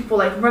you see people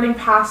like running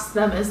past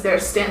them as they're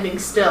standing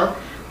still,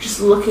 just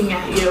looking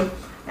at you,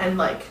 and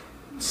like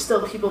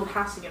still people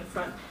passing in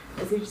front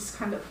as they just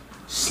kind of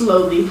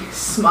slowly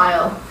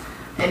smile,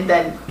 and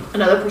then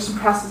another person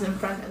passes in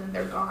front, and then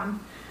they're gone,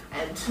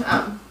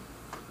 and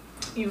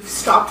you've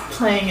stopped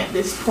playing at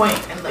this point,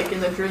 and like in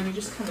the dream you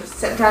just kind of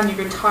set down your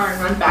guitar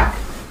and run back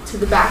to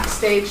the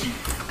backstage,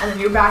 and then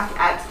you're back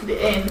at the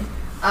inn,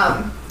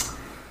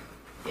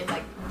 in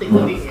like the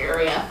eating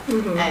area,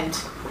 and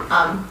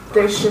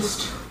there's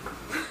just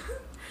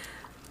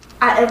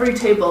at every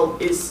table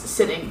is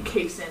sitting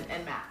Kason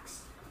and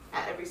Max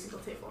at every single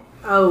table.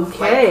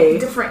 Okay.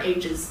 Like, different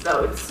ages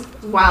though. It's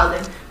wild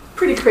and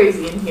pretty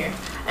crazy in here.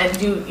 And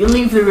you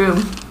leave the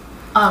room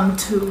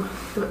to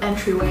the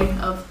entryway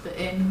of the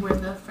inn where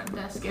the front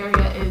desk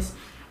area is,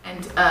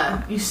 and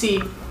you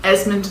see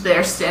Esmond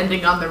there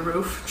standing on the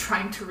roof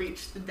trying to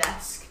reach the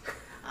desk,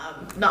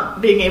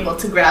 not being able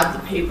to grab the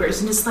papers,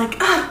 and just like,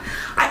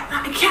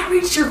 I can't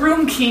reach your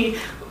room key,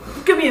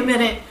 give me a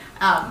minute.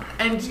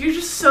 And you're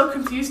just so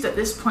confused at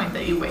this point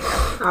that you wake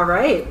up.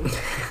 Alright.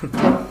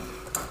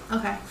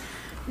 Okay.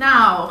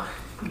 Now,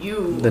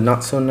 you... The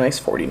not so nice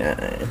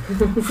 49.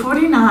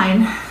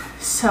 49.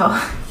 So,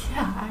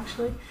 yeah,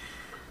 actually.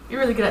 You're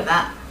really good at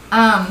that.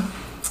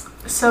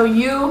 So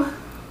you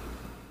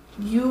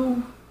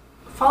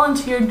fall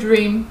into your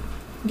dream.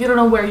 You don't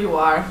know where you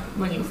are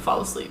when you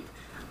fall asleep.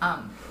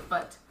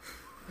 But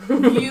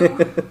you,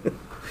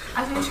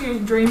 as you enter your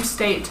dream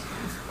state,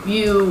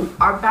 you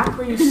are back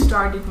where you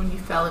started when you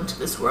fell into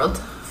this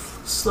world,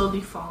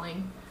 slowly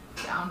falling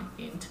down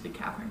into the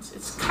caverns.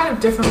 It's kind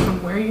of different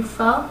from where you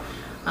fell,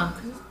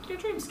 because it's your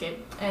dreamscape.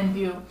 And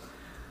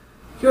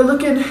you're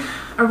looking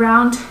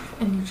around,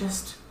 and you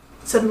just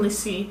suddenly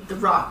see the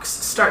rocks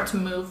start to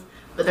move,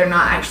 but they're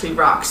not actually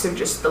rocks, they're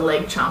just the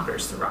leg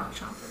chompers, the rock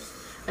chompers,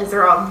 as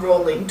they're all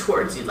rolling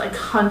towards you, like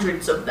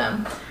hundreds of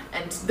them.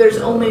 And there's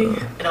only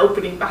an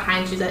opening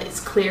behind you that is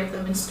clear of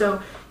them, and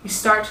so you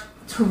start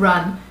to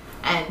run,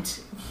 and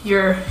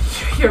you're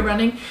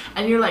running,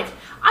 and you're like,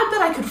 I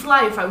bet I could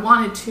fly if I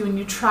wanted to, and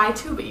you try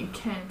to, but you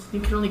can't. You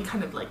can only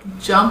kind of like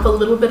jump a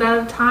little bit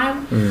at a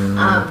time.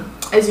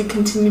 As you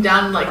continue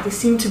down, like they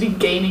seem to be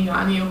gaining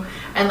on you,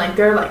 and like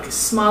there are like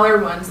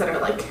smaller ones that are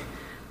like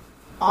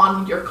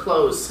on your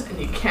clothes, and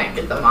you can't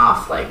get them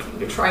off. Like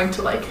you're trying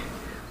to like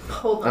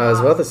pull them off. I was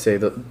about to say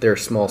that they're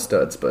small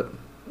studs, but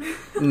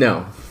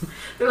no.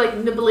 They're like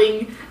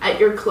nibbling at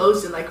your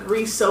clothes and like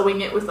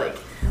re-sewing it with like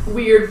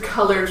weird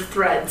colored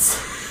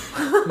threads.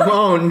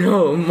 Oh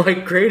no, my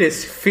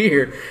greatest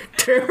fear.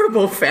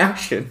 Terrible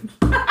fashion.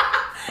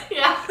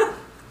 Yeah.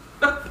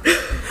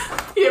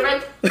 Yeah,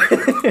 right.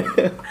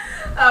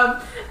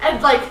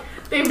 And like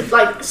they've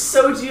like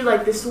sewed you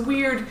like this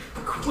weird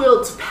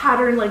quilt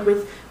pattern, like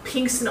with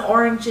pinks and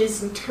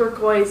oranges and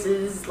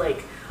turquoises,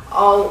 like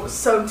all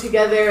sewn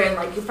together, and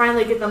like you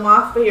finally get them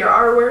off, but you're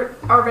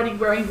already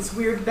wearing this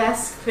weird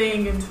vest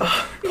thing, and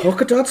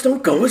Polka dots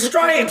don't go with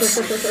stripes.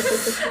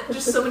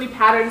 just so many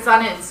patterns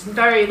on it. It's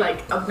very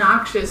like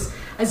obnoxious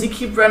as you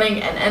keep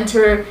running and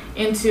enter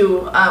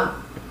into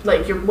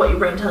like what your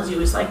brain tells you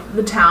is like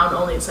the town,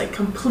 only it's like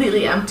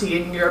completely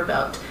empty, and you're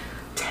about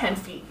 10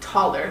 feet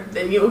taller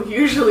than you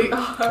usually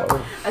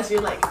are as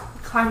you're like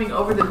climbing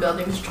over the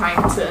buildings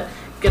trying to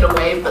get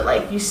away, but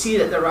like you see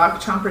that the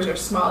rock chompers are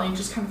small, and you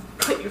just kind of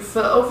put your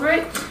foot over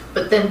it,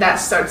 but then that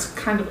starts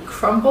kind of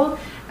crumble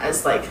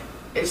as like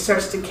it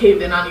starts to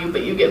cave in on you,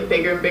 but you get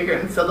bigger and bigger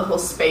and fill the whole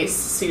space,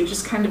 so you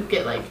just kind of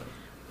get like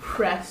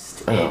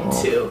pressed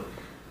into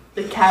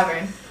the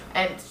cavern,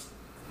 and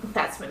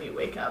that's when you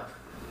wake up.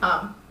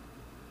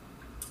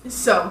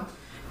 So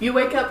you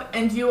wake up,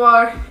 and you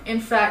are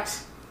in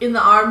fact in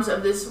the arms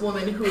of this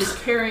woman who is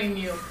carrying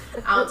you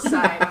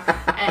outside,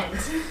 and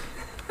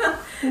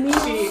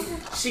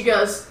she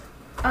goes,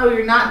 "Oh,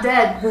 you're not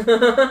dead."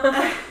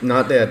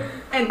 Not dead.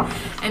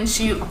 And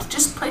she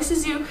just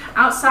places you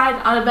outside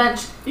on a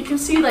bench. You can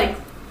see like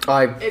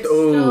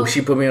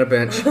she put me on a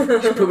bench. She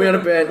put me on a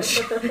bench.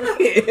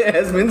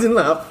 Esmond's in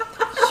love.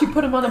 She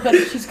put him on a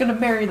bench. She's gonna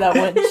marry that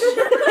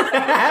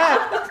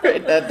wench.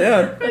 Write that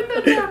down.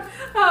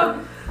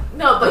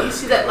 No, but you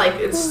see that like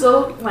it's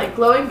still like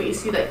glowing, but you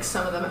see like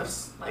some of them have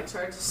like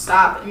started to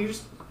stop, and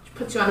she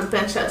puts you on a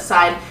bench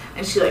outside,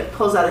 and she like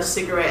pulls out a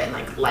cigarette and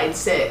like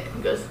lights it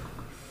and goes,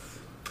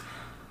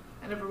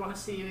 "I never want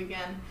to see you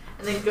again,"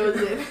 and then goes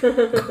in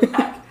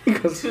back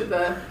to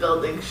the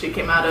building she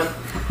came out of,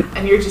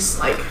 and you're just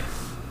like,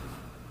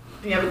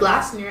 you have a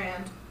glass in your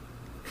hand.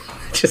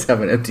 Just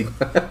have an empty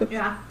glass.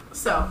 Yeah.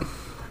 So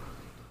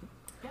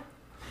yeah,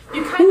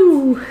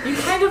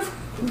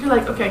 you're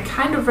like, okay, I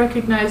kind of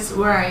recognize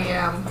where I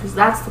am, because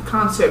that's the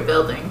concert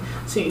building.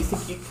 So you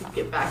think you could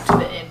get back to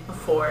the inn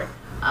before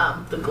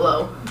the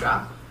glow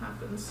drop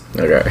happens.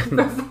 Okay.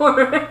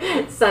 Before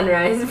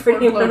sunrise,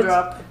 pretty Glow much.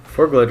 drop.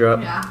 For glow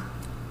drop. Yeah.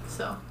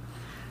 So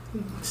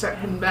you start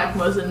heading back,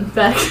 moseying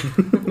back,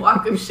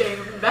 walk of shame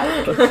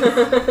back.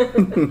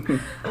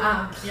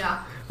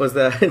 Yeah. Was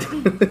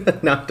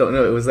that? No, don't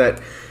know. It was that.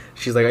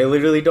 She's like, I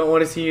literally don't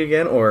want to see you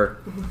again, or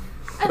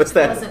what's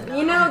that?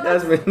 You know,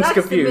 that's Esmond's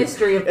confused. the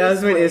mystery of this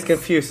Esmond is place.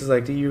 confused. He's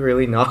like, do you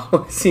really not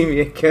want to see me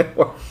again?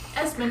 Or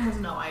Esmond has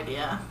no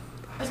idea.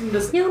 Esmond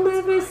doesn't. You'll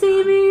never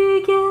see me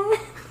again.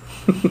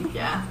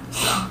 Yeah.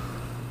 So.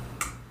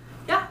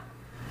 Yeah.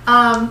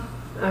 All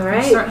You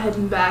right. start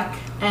heading back,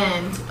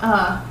 and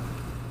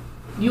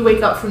you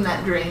wake up from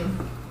that dream.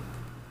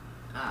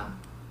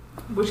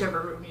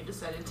 Whichever room you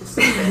decided to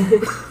sleep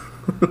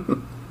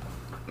in.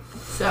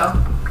 So.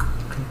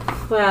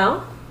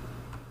 Well,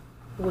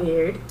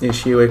 weird. is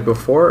she awake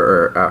before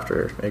or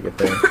after I get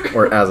there,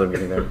 or as I'm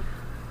getting there?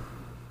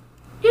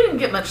 You didn't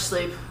get much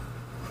sleep.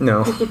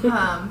 No.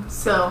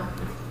 So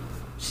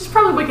she's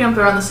probably waking up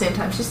around the same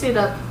time. She stayed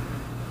up,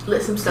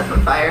 lit some stuff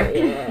on fire.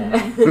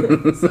 Yeah.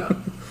 So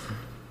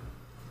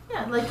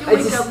yeah, like you I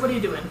wake just- up. What are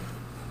you doing?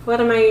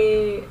 What am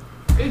I?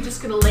 Are you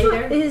just gonna lay What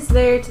there? is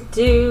there to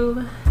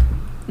do?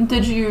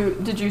 Did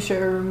you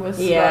share a room with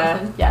Yeah.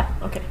 Jonathan? Yeah.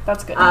 Okay,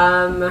 that's good.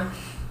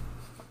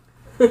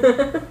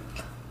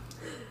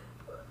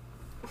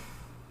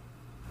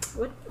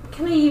 What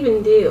can I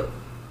even do?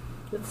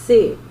 Let's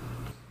see.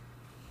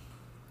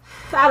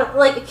 I don't,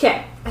 like,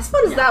 okay. I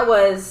suppose Yeah. that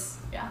was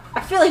Yeah.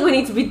 I feel like we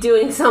need to be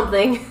doing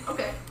something,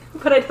 Okay.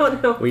 but I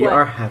don't know We what.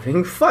 are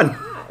having fun.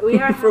 We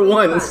are for having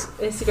once.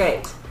 fun. It's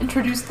great.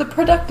 Introduce the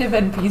productive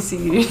NPC.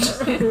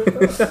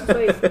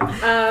 Wait,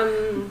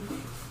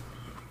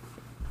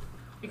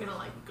 You're gonna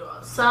like go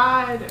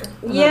outside or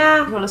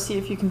yeah. You want to see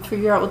if you can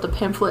figure out what the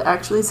pamphlet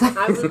actually says?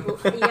 I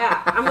would,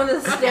 yeah, I'm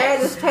gonna stare at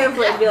this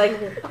pamphlet and be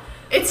like,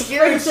 it's what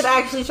huge. is it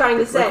actually trying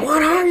to say?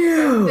 What are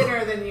you?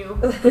 Thinner than you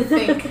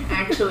think,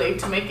 actually,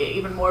 to make it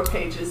even more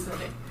pages than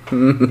it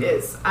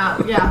is.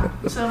 Yeah.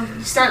 So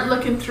you start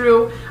looking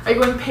through. Are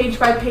you going page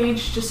by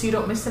page just so you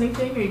don't miss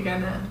anything, or are you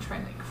gonna try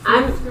and like flip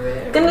I'm through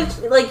it? Gonna,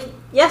 like,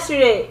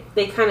 yesterday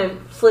they kind of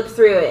flipped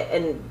through it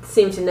and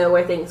seemed to know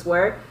where things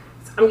were.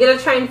 So I'm gonna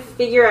try and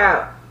figure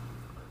out,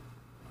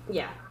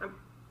 yeah, I'm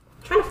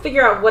trying to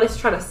figure out what it's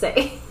trying to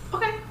say.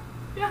 Okay.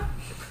 Yeah.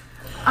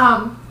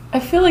 I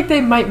feel like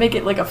they might make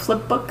it like a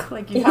flip book.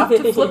 Like you have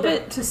to flip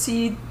it to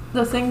see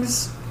the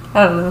things.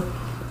 I don't know.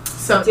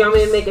 So Do you want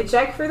me to make a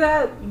check for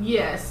that?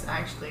 yes,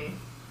 actually,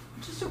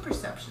 just a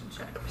perception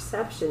check.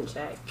 Perception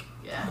check.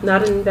 Yeah.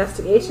 Not an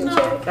investigation No.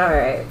 check?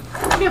 Alright.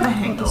 You have a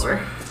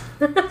hangover.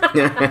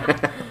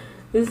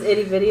 This is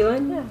itty bitty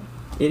one? Yeah.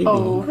 Itty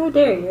Oh, How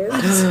dare you?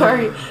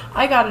 sorry.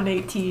 I got an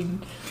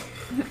 18.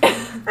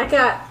 I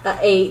got an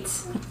 8.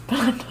 But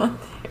I'm not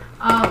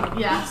there.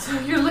 Yeah. So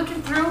you're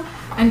looking through,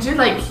 and you're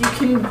like,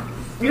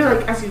 you're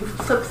like, as you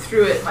flip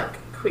through it, like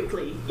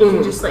quickly, you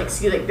can just like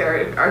see like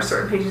there are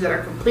certain pages that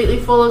are completely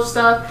full of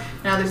stuff.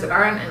 Now there's that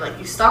aren't, and like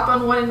you stop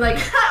on one and like,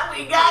 ha,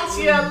 we got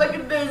you. Look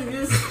at this,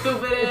 you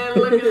stupid ass.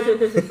 Look at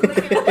it. Look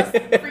at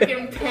this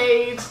freaking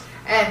page,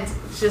 and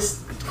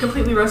just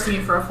completely roasting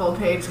you for a full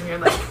page, and you're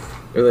like,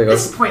 You're like,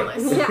 this is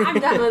pointless. Yeah, I'm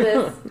done with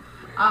this.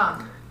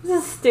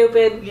 This is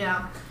stupid.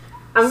 Yeah.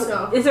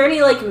 Is there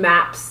any like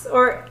maps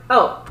or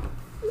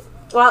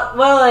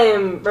while I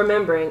am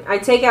remembering, I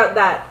take out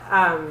that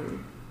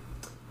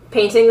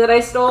painting that I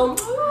stole.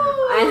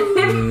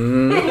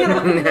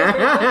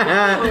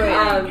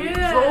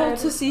 Roll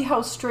to see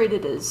how straight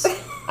it is.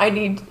 I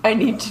need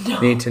to know.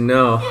 Need to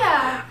know.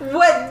 Yeah.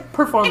 What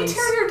Performance.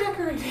 Interior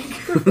decorating.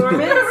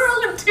 performance?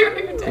 Roll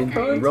interior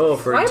decorating. Roll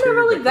for Why am I interior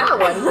rolling that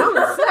one? That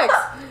one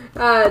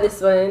sucks.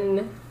 This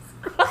one.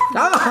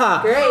 Ah!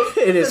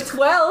 Great. It It's is. a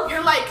 12.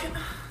 You're like,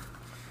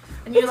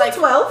 and you're like,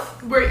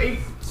 12.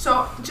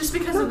 so just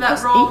because of that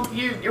plus roll,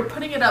 you're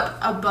putting it up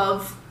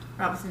above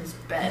Robinson's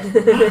bed.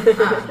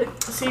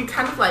 So you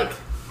kind of like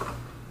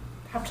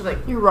have to like,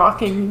 You're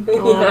rocking a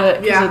little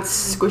bit because Yeah.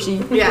 it's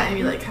squishy. yeah, and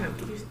you like kind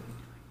of use,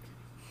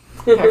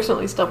 You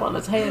accidentally step on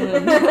its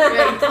hand.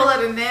 yeah, you pull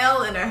out a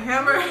nail and a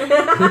hammer, and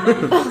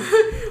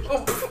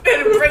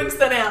it breaks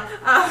the nail.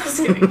 Just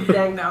kidding.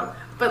 Dang. No,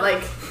 but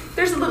like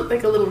there's a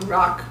little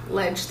rock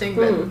ledge thing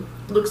that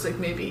looks like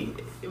maybe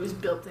it was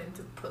built in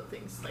to put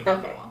things like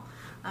on the Okay. wall.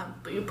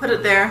 But you put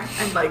it there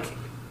and like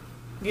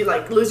you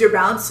like lose your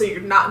balance, so you're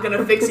not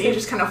gonna fix it. You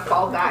just kind of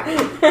fall back.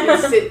 You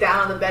sit down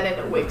on the bed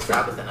and it wakes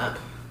Robinson up.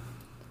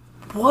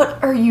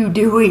 What are you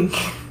doing?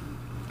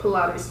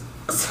 Pilates.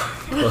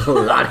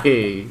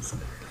 Pilates.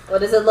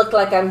 What does it look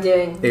like I'm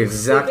doing?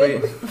 Exactly.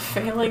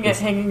 Failing at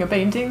hanging a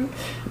painting?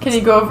 Can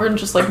you go over and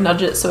just like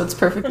nudge it so it's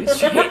perfectly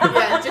straight?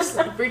 Yeah, just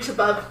like, reach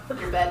above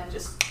your bed. And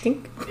just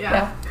Tink.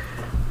 yeah.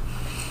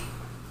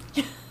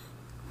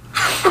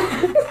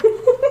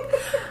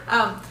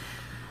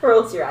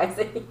 Rolls your eyes.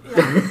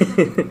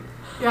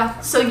 Yeah,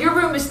 so your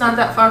room is not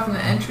that far from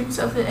the entrance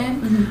of the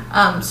inn.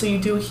 So you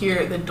do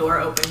hear the door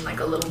open, like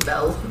a little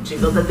bell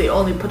jingle that they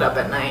only put up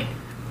at night.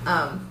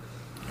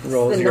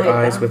 Rolls The your night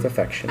eyes bell. with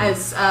affection.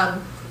 As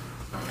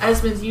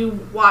you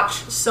watch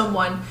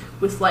someone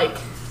with like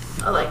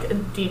a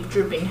deep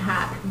drooping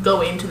hat go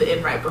into the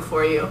inn right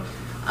before you,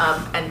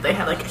 and they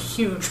had like a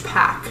huge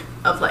pack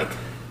of like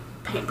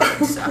paper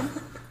and stuff.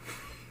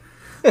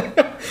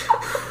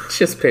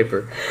 Just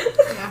paper.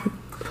 Yeah.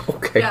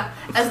 Okay. Yeah,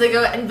 as they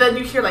go, and then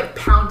you hear like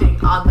pounding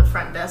on the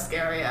front desk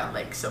area,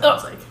 like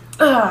someone's like,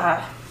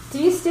 Ah,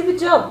 Do you stupid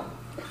jump?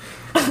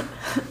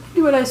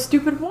 do what I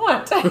stupid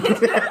want.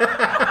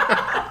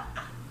 I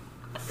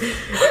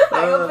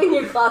open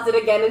your closet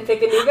again and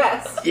pick a new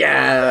vest.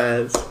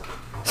 Yes.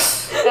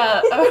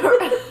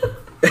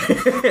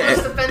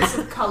 most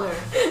offensive color,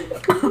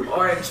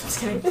 orange. Just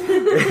kidding.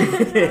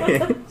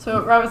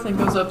 So Robinson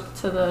goes up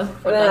to the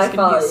front then I desk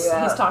follow and you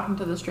out. he's talking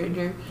to the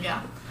stranger.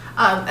 Yeah,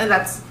 and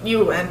that's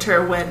you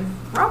enter when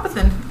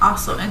Robinson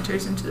also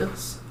enters into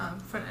this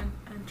front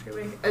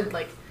entryway, and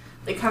like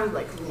they kind of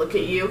like look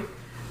at you,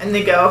 and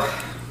they go,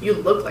 "You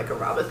look like a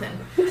Robinson."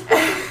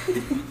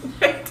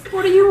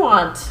 What do you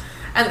want?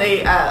 And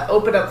they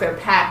open up their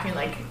pack and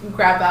like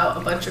grab out a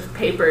bunch of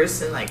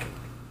papers and like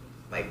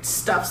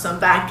stuff some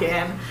back in,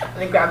 and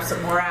then grab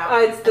some more out.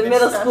 It's the and then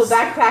middle stuffs- school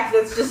backpack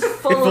that's just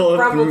full Full of of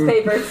crumpled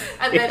papers.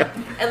 and then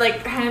and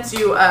like hands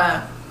you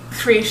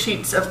 3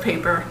 sheets of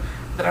paper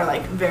that are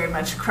like very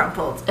much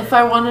crumpled. If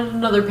I wanted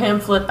another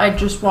pamphlet, I'd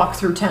just walk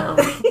through town.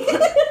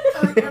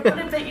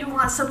 I bet you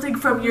want something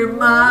from your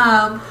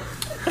mom.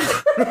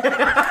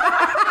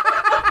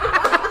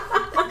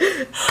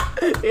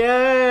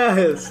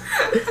 Yes.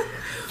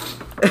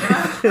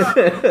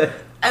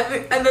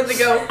 And then they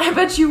go, I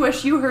bet you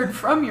wish you heard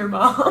from your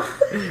mom.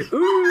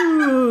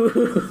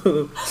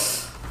 Ooh.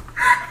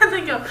 and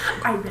they go,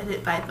 I read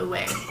it, by the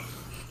way.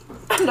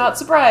 I'm not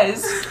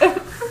surprised.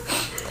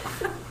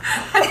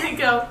 And they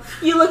go,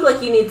 You look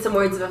like you need some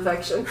words of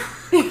affection.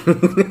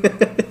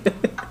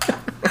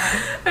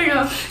 I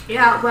go,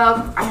 yeah,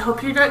 well, I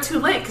hope you're not too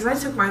late, because I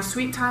took my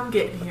sweet time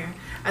getting here.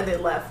 And they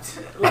left,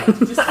 like,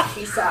 just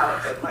peace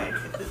out, and, like,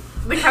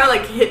 they kind of,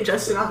 like, hit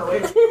Justin on the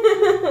way.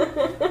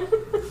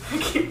 I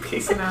keep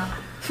peacing out.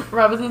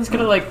 Robinson's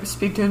gonna, like,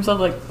 speak to himself,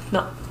 like,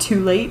 not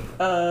too late.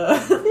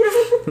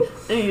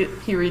 And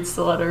he reads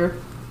the letter.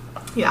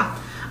 Yeah.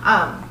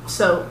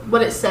 So,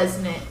 what it says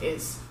in it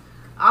is,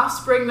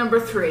 offspring number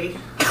 3.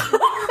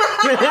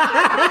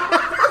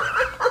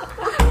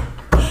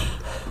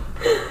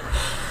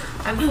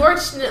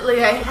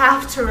 Unfortunately, I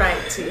have to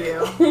write to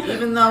you,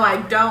 even though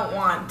I don't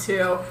want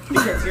to,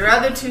 because your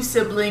other 2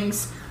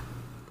 siblings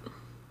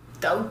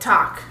don't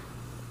talk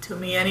to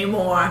me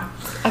anymore.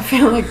 I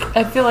feel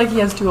like he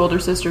has 2 older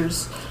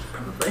sisters.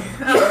 Probably.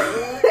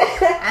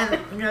 And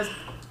he goes,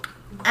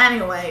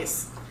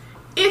 anyways,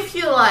 if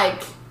you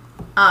like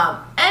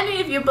any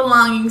of your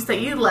belongings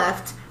that you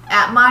left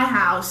at my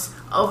house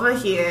over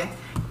here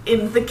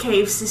in the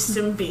cave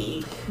system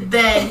B,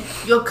 then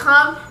you'll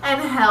come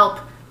and help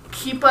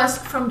keep us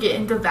from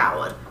getting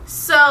devoured.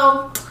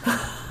 So,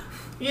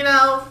 you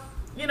know,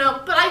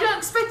 but I don't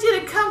expect you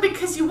to come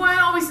because you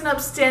weren't always an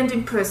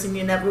upstanding person.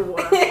 You never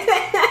were.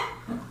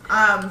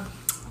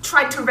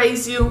 Tried to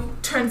raise you.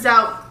 Turns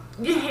out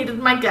you hated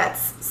my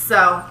guts.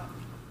 So,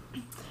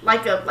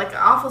 like an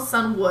awful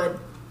son would.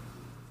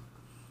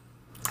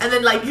 And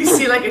then, like, you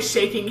see, like, a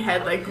shaking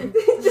head, like,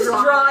 Just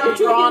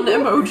Drawn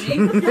emoji.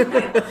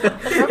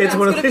 It's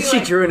one of gonna the be she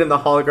like- drew it in the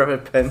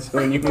holographic pen, so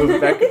when you move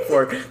back and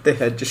forth, the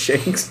head just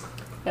shakes.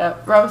 Yeah,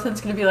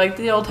 Robinson's gonna be like,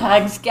 the old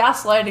hag's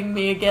gaslighting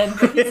me again.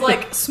 But he's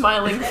like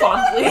smiling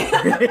fondly.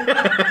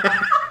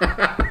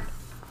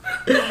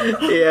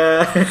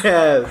 Yeah.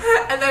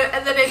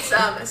 And then it's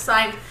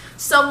assigned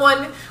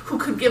someone who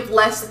could give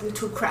less than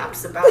 2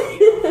 craps about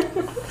you.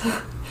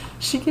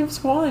 She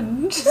gives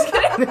 1. Just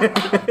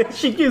kidding.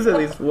 She gives at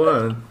least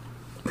 1.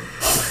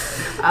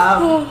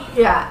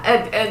 Yeah,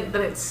 and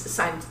then it's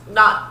signed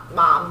not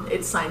Mom,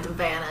 it's signed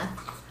Vanna.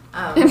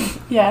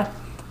 Yeah,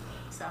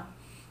 So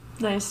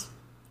nice.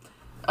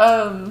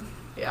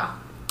 yeah.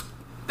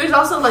 There's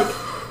also like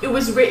it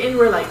was written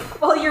where like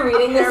While you're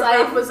reading this,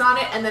 paragraph was on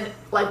it, and then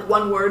like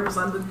one word was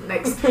on the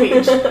next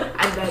page,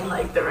 and then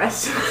like the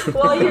rest.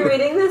 While you're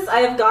reading this,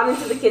 I have gone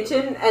into the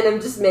kitchen and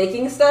I'm just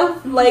making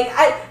stuff. Like,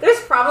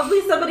 there's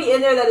probably somebody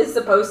in there that is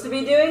supposed to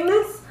be doing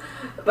this,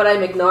 but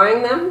I'm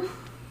ignoring them.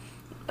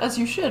 As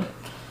you should.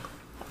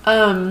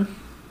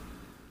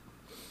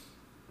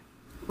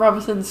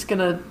 Robinson's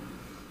gonna...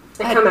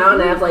 I come out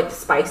and I have, like,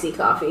 spicy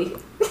coffee.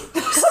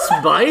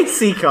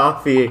 Spicy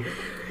coffee.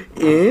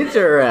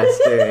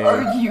 Interesting.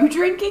 Are you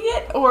drinking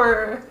it,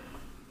 or...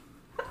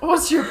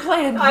 What's your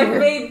plan here? I've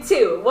made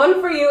 2. One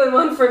for you and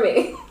one for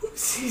me.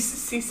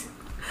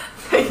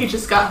 You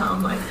just got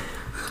home like.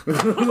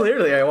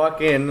 Literally, I walk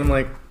in and I'm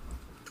like,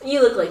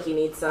 You look like you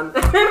need some.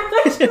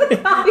 I'm pushing the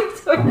coffee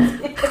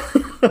towards you.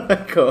 I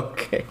go,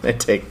 okay, and I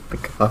take the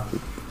coffee.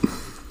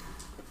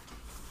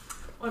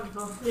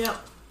 Wonderful. Yep.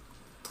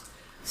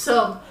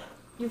 So,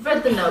 you've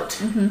read the note.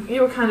 Mm-hmm.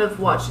 You were kind of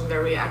watching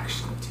their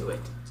reaction to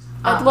it.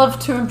 I'd love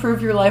to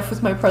improve your life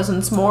with my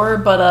presence more,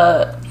 but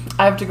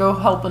I have to go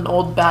help an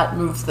old bat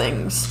move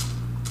things.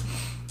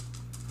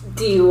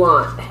 Do you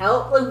want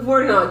help? Like,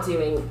 we're not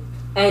doing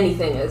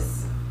anything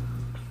as,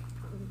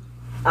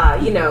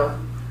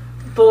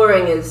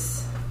 boring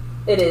as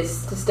it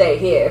is to stay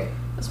here.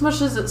 As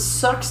much as it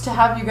sucks to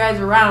have you guys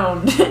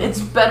around,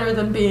 it's better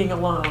than being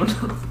alone.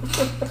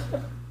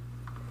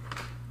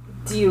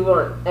 Do you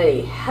want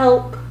any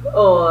help,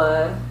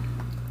 or...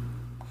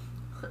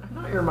 I'm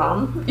not your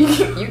mom.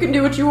 You can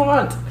do what you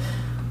want.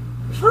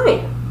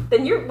 Fine.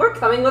 Then we're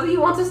coming whether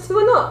you want us to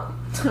or not.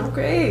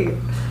 Okay.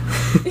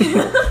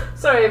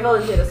 Sorry, I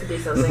volunteered us to do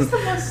something.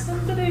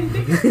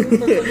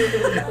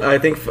 I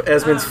think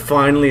Esmond's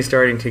finally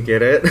starting to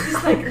get it.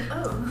 It's like,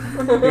 oh.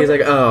 He's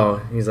like,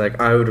 oh. He's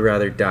like, I would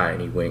rather die,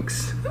 and he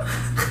winks.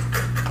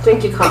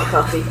 Drink your hot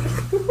coffee.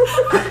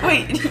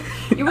 Wait,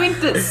 you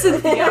winked at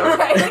Cynthia,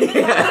 right?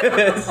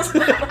 Yes.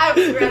 I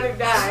would rather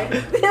die.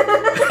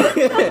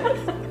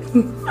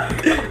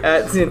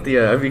 At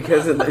Cynthia,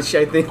 because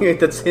I think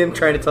that's him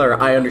trying to tell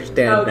her, I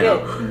understand Oh, now.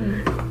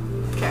 good.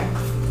 Okay.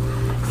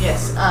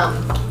 Yes.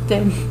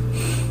 Damn.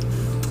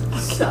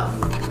 So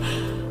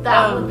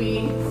that would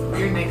be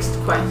your next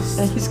quest.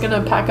 And he's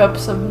gonna pack up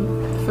some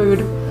food.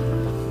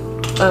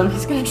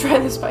 He's gonna try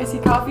the spicy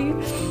coffee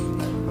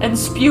and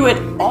spew it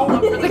all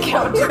over the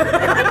counter.